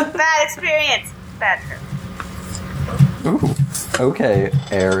 Bad experience. Bad trip. Ooh. Okay,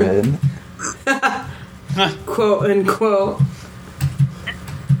 Aaron. Quote unquote.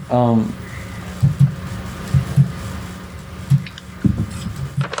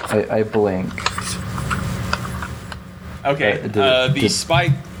 I blink. Okay,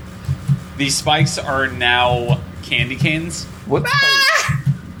 these spikes are now candy canes. What?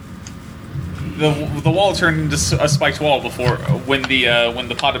 The wall turned into a spiked wall before when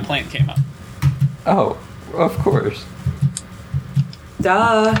the potted plant came up. Oh, of course.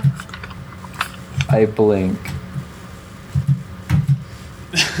 Duh. I blink.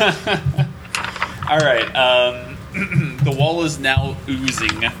 All right, the wall is now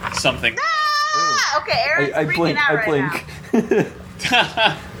oozing something. Ah! Okay, Aaron's I freaking blink. out I right blink.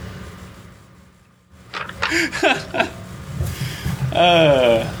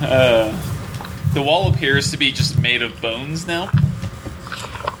 The wall appears to be just made of bones now.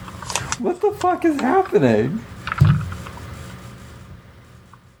 What the fuck is happening? now.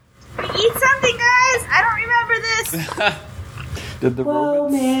 We eat something, guys. I don't remember this. Did the Whoa,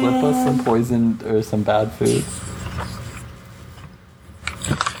 Romans slip us man. some poison or some bad food?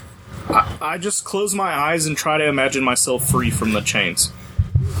 I just close my eyes and try to imagine myself free from the chains.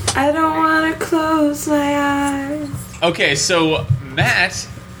 I don't want to close my eyes. Okay, so Matt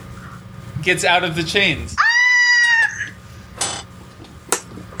gets out of the chains.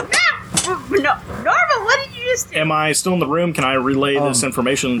 No, Norma, what did you just do? Am I still in the room? Can I relay this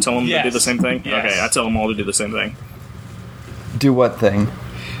information and tell them to do yes. the same thing? Yes. Okay, I tell them all to do the same thing. Do what thing?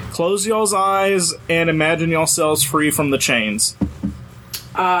 Close y'all's eyes and imagine yourselves free from the chains.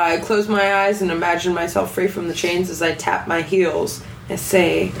 I close my eyes and imagine myself free from the chains as I tap my heels and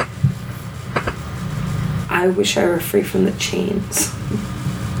say, I wish I were free from the chains.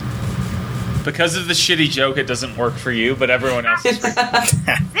 Because of the shitty joke, it doesn't work for you, but everyone else is free.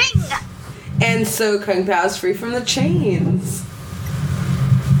 Zing! And so Kung Pao's free from the chains.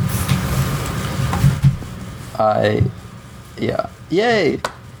 Yeah. Yay!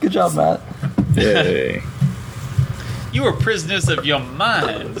 Good job, Matt. Yay. You are prisoners of your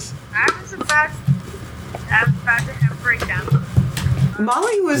minds. I was about to have a breakdown.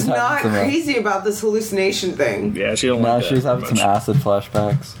 Molly was She's not having some, crazy about this hallucination thing. Yeah, she don't Now like that she's having very some much. acid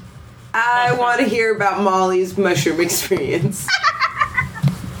flashbacks. I want to hear about Molly's mushroom experience.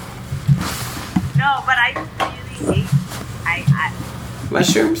 No, but I really hate. I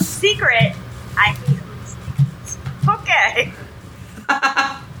Mushrooms? secret. I hate hallucinations. Okay.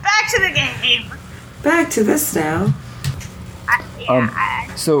 Back to the game. Back to this now.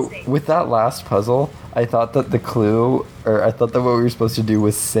 So with that last puzzle, I thought that the clue, or I thought that what we were supposed to do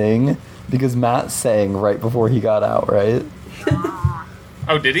was sing, because Matt sang right before he got out, right?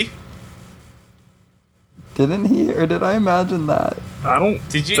 Oh, did he? Didn't he? Or did I imagine that? I don't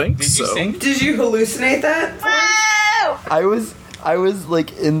Did you? think Did you so. sing? Did you hallucinate that? Whoa! I was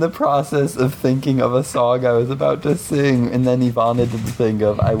like in the process of thinking of a song I was about to sing, and then Ivana did the thing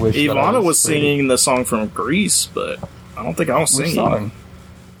of I wish. that I Ivana was free." singing the song from Greece, but I don't think I was Which singing. song?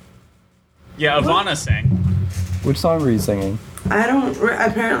 Yeah, Ivana sang. Which song were you singing? I don't.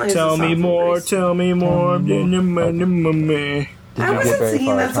 Apparently, it's a Tell song me from more, Greece. tell me more. Did I you wasn't get very singing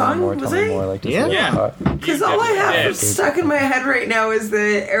far? that Tell me song, more, was tell me I? more, like, just Yeah. a little Yeah. part. Because all I have did. stuck in my head right now is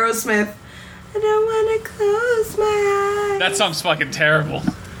the Aerosmith. I don't want to close my That song's fucking terrible.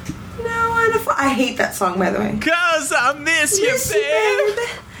 I hate that song, by the way. 'Cause I miss you, babe.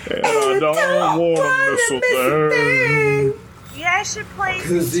 And I don't wanna miss a thing. You guys should play.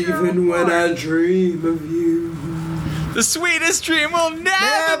 Cause even when I dream of you, The sweetest dream will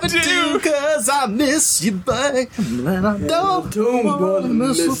never do. 'Cause I miss you, babe. And I don't wanna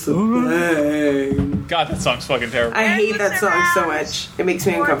miss a thing. God, that song's fucking terrible. I hate that song so much. It makes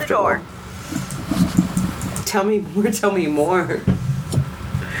me Toward the uncomfortable. door. Tell me more. Tell me more.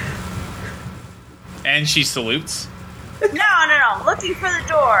 And she salutes. No. Looking for the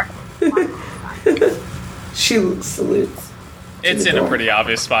door. She salutes. It's in a pretty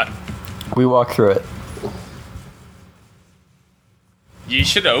obvious spot. We walk through it. You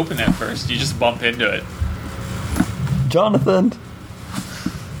should open it first. You just bump into it. Jonathan!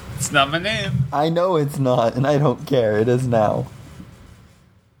 It's not my name. I know it's not, and I don't care. It is now.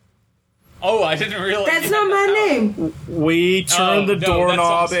 Oh, I didn't realize. That's not my name. We turn the no,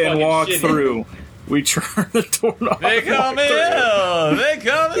 doorknob that sounds and walk fucking shitty. through. We turn the doorknob They and call walk me through. L. They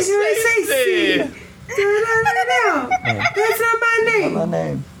call me Stacy. That's not my My name.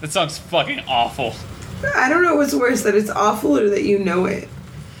 name. That song's fucking awful. I don't know what's worse, that it's awful or that you know it.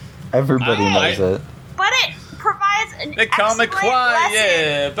 Everybody knows it. But it provides an They call me excellent quiet,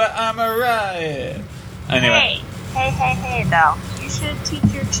 lesson. but I'm a riot. Anyway, Hey, though. You should teach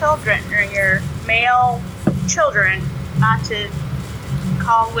your children, or your male children, not to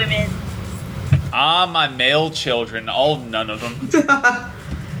call women. my male children, none of them.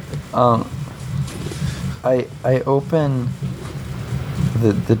 I open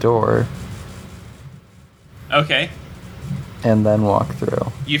the door Okay, and then walk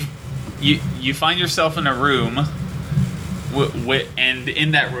through. you find yourself in a room, and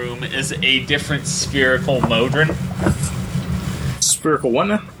in that room is a different spherical Modron. Spherical what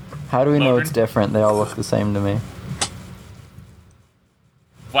now? How do we know Modern? it's different? They all look the same to me.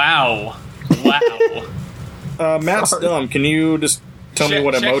 Wow. Matt's Sorry. dumb. Can you just tell me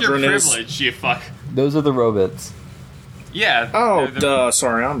what a check your Modron is? privilege, you fuck. Those are the robots. Yeah. Oh, they're the- duh.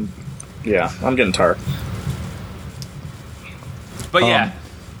 Sorry, I'm getting tired. But yeah,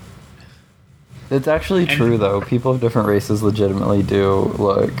 It's actually And- true, though. People of different races legitimately do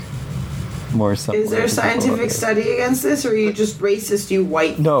look more similar. Is there a to people scientific of- study against this, or are you just racist, you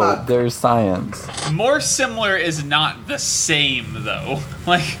white No, fuck? there's science. more similar is not the same though.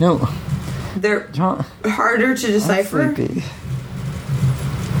 Like, No, They're John. harder to I'm decipher? sleepy.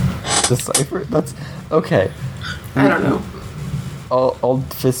 Decipher? That's okay. I don't know. I'll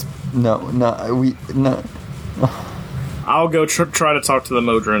fist. No. I'll go try to talk to the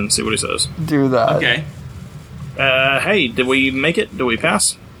Modron and see what he says. Do that. okay. Hey, did we make it? Did we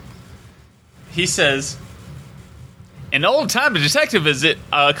pass? He says, an old-time detective visit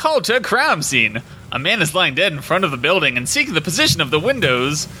called to a crime scene. A man is lying dead in front of the building and seeking the position of the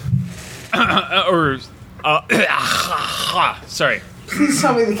windows. Sorry. Please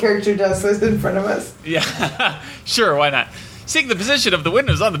tell me the character does this in front of us. Yeah, sure, why not? Seeking the position of the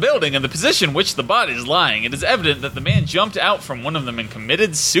windows on the building and the position which the body is lying, it is evident that the man jumped out from one of them and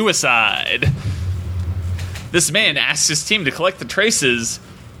committed suicide. This man asks his team to collect the traces,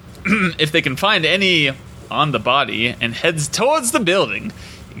 if they can find any, on the body, and heads towards the building.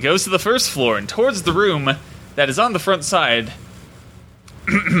 He goes to the first floor and towards the room that is on the front side.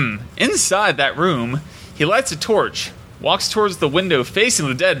 Inside that room, he lights a torch, walks towards the window facing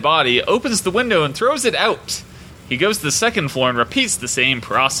the dead body, opens the window and throws it out. He goes to the second floor and repeats the same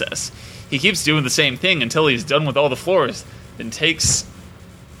process. He keeps doing the same thing until he's done with all the floors, then takes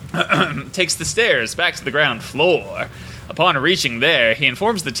the stairs back to the ground floor. Upon reaching there, he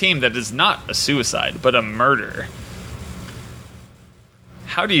informs the team that it is not a suicide, but a murder.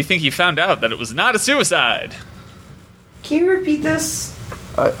 How do you think he found out that it was not a suicide? Can you repeat this?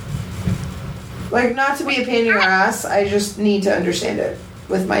 Like, not to be a pain in your ass, I just need to understand it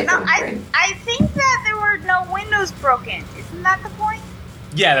with my No, dumb I brain. think that there were no windows broken. Isn't that the point?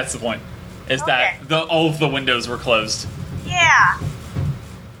 Yeah, that's the point. Is Okay. that all of the windows were closed. Yeah.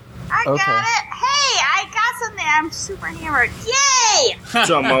 I Okay. got it. Hey, I got something. I'm super hammered. Yay! Good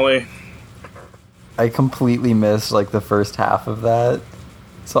job, Molly. I completely missed like the first half of that,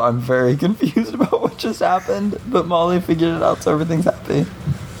 so I'm very confused about what just happened. But Molly figured it out, so everything's happy.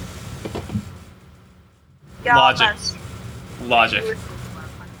 Y'all Logic. must- Logic.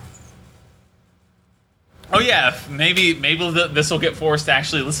 Oh yeah, maybe this will get forced to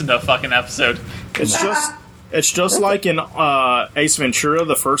actually listen to a fucking episode. It's just like in Ace Ventura,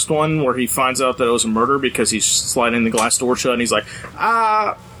 the first one, where he finds out that it was a murder because he's sliding the glass door shut and he's like,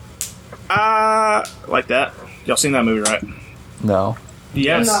 like that. Y'all seen that movie, right? No.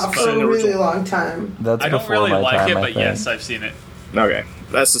 Yes. Not for but in the a really original. long time. That's I don't before really my like time, it, I but think. yes, I've seen it. Okay,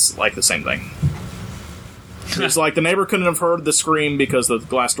 that's just like the same thing. It's like the neighbor couldn't have heard the scream because the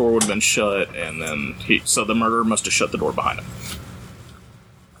glass door would have been shut, and then so the murderer must have shut the door behind him.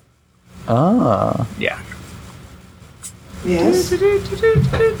 Ah. Yeah. Yes.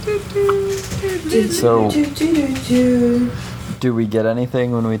 So, do we get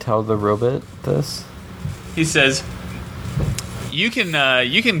anything when we tell the robot this? He says, "You can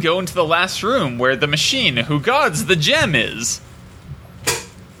go into the last room where the machine who guards the gem is."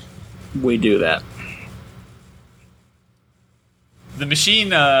 We do that. The machine,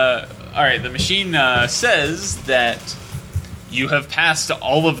 the machine says that you have passed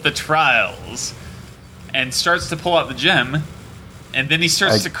all of the trials, and starts to pull out the gem, and then he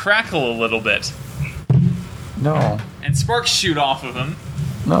starts to crackle a little bit, No. and sparks shoot off of him,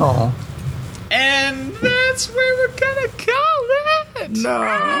 No. and that's where we're gonna call it. No.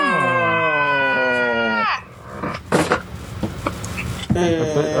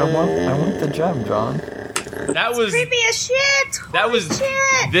 I want the gem, John. That was Creepy as shit. that Holy was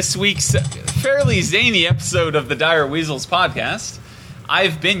shit. this week's fairly zany episode of the Dire Weasels podcast.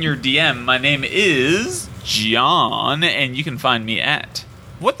 I've been your DM. My name is John, and you can find me at...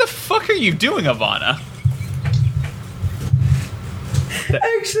 What the fuck are you doing, Ivana?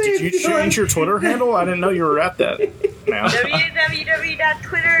 Actually, Did you change your Twitter handle? I didn't know you were at that. Now.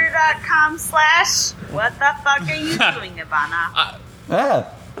 www.twitter.com/what the fuck are you doing, Ivana? Ah,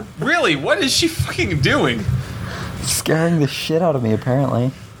 Really? What is she fucking doing? scaring the shit out of me,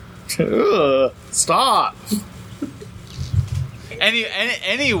 apparently. Ugh, stop.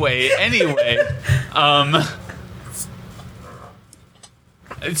 Anyway.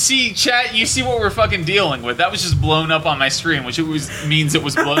 See, chat, you see what we're fucking dealing with. That was just blown up on my screen, which means it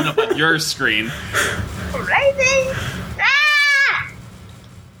was blown up on your screen. Crazy. Ah!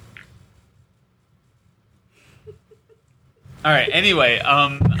 Alright, anyway,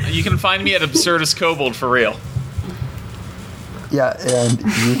 you can find me at Absurdus Kobold for real. Yeah, and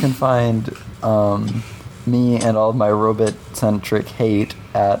you can find me and all of my robot-centric hate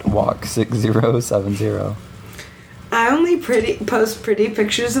at walk6070. I only post pretty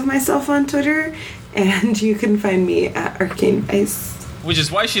pictures of myself on Twitter, and you can find me at Arcane Ice. Which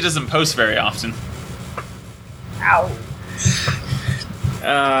is why she doesn't post very often. Ow.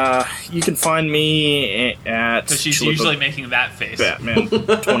 You can find me at... Because she's Chilipa usually making that face. Batman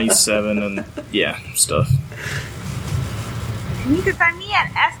 27 and, yeah, stuff. And you can find me at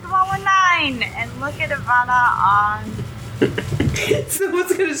Eskimo19 and look at Ivana on...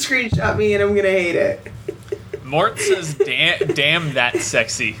 Someone's gonna screenshot me, and I'm gonna hate it. Mort says, damn that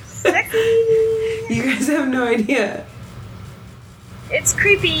sexy. Sexy. You guys have no idea. It's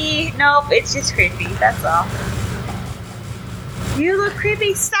creepy. Nope, it's just creepy. That's all. You look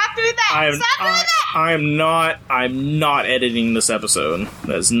creepy. Stop doing that. Stop doing that. I'm not editing this episode.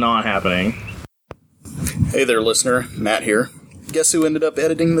 That's not happening. Hey there, listener. Matt here. Guess who ended up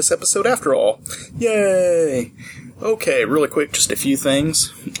editing this episode after all? Yay! Okay, really quick, just a few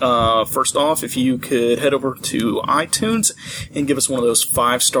things. First off, if you could head over to iTunes and give us one of those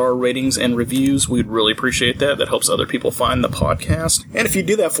 5-star ratings and reviews, we'd really appreciate that. That helps other people find the podcast. And if you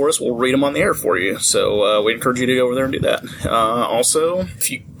do that for us, we'll read them on the air for you. So we encourage you to go over there and do that. Also, if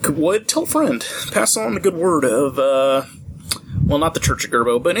you would, tell a friend. Pass on the good word of... well, not the Church of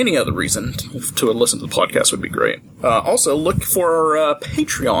Gerbo, but any other reason to listen to the podcast would be great. Also, look for our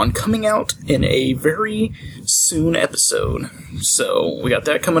Patreon coming out in a very soon episode. So, we got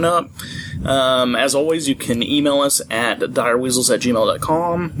that coming up. As always, you can email us at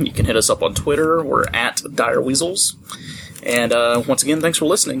direweasels@gmail.com. You can hit us up on Twitter. We're at direweasels. And once again, thanks for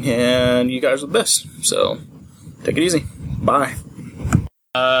listening, and you guys are the best. So, take it easy. Bye.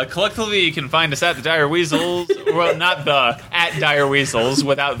 Collectively, you can find us at the Dire Weasels. Well, not the, at Dire Weasels,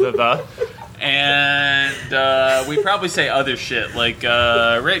 without the. And we probably say other shit, like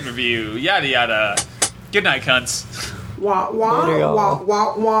rate and review, yada yada. Good night, cunts. Wah wah wah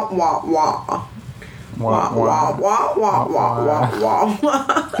wah wah wah wah. Wah wah wah wah wah wah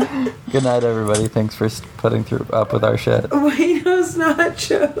wah. Good night, everybody. Thanks for putting up with our shit. Buenos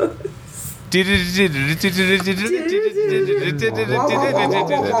nachos. Your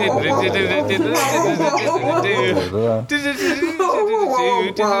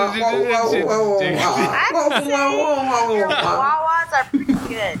Wawas are pretty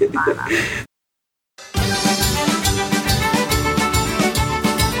good, Ivana.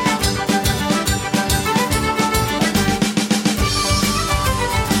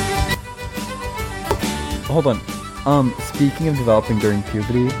 Hold on. Speaking of developing during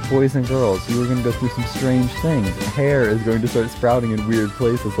puberty, boys and girls, you are going to go through some strange things. Hair is going to start sprouting in weird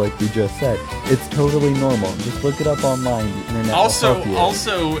places like we just said. It's totally normal. Just look it up online. The internet will help you.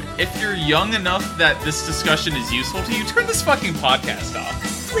 Also, if you're young enough that this discussion is useful to you, turn this fucking podcast off.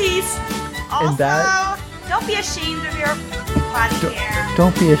 Please. Also, don't be ashamed of your body hair.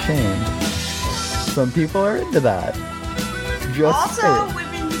 Don't be ashamed. Some people are into that. Just Also, say it.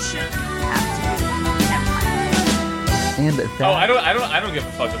 women shouldn't have to. Never mind. And that, I don't give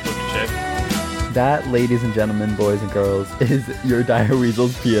a fuck if looking shit. that, ladies and gentlemen, boys and girls, is your Dire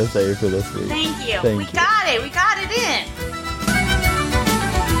Weasels PSA for this week. Thank you. Thank We you. got it. We got it in.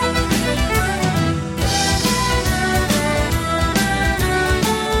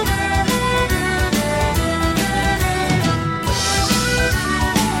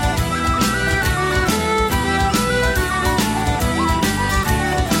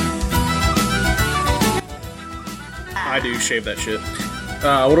 I do shave that shit.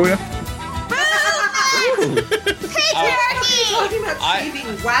 What do we know? Patriarchy! Talking about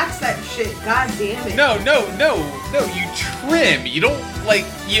shaving, wax that shit. God damn it. No. You trim. You don't like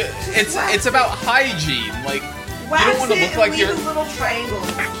you. It's about hygiene. Like wax you don't want to it look and like leave you're. a little triangle.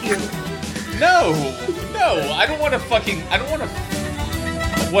 It's cute. No. I don't want to.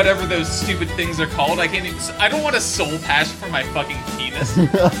 Whatever those stupid things are called. I don't want a soul patch for my fucking penis.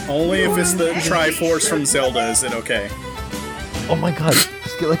 Only if it's the Triforce from Zelda is it okay. Oh my god,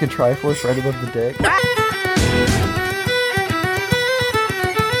 just get like a Triforce right above the dick.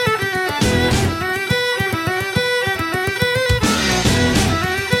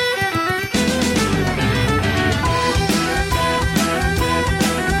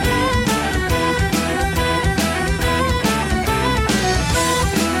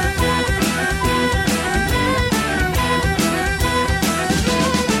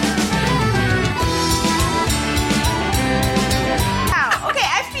 Wow. Okay,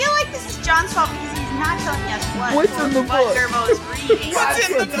 I feel like this is John's fault because he's not telling us What's in the book? Gerbo's reading. What's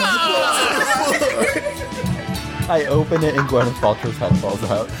in the book? I open it and Gwyneth Paltrow's head falls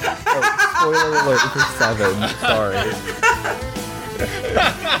out. Oh, spoiler alert, it's 7. Sorry.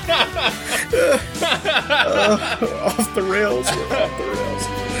 Off the rails. We're off the rails.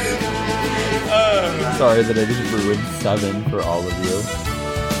 Sorry that I just ruined 7 for all of you.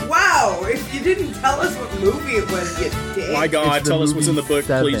 Wow, if you didn't tell us what movie it was, you dick. My God, It's the tell us what's in the book,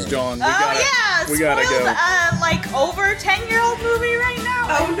 movie please, 7. John. We gotta spoiled, go. like over 10-year-old movie right now.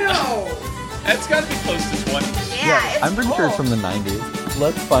 Oh no. That's got to be closest one. Yeah, it's I'm pretty sure it's from the 90s.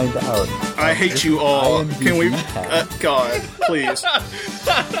 Let's find out. I hate you all. IMDb Can we? tab. God, please.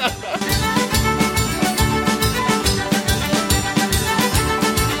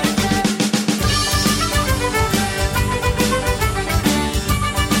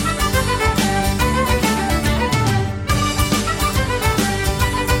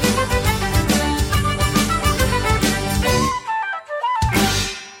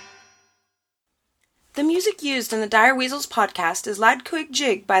 The music used in the Dire Weasels podcast is Ladquig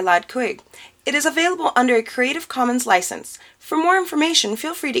Jig by Ladquig. It is available under a Creative Commons license. For more information,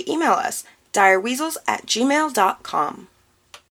 feel free to email us, direweasels@gmail.com.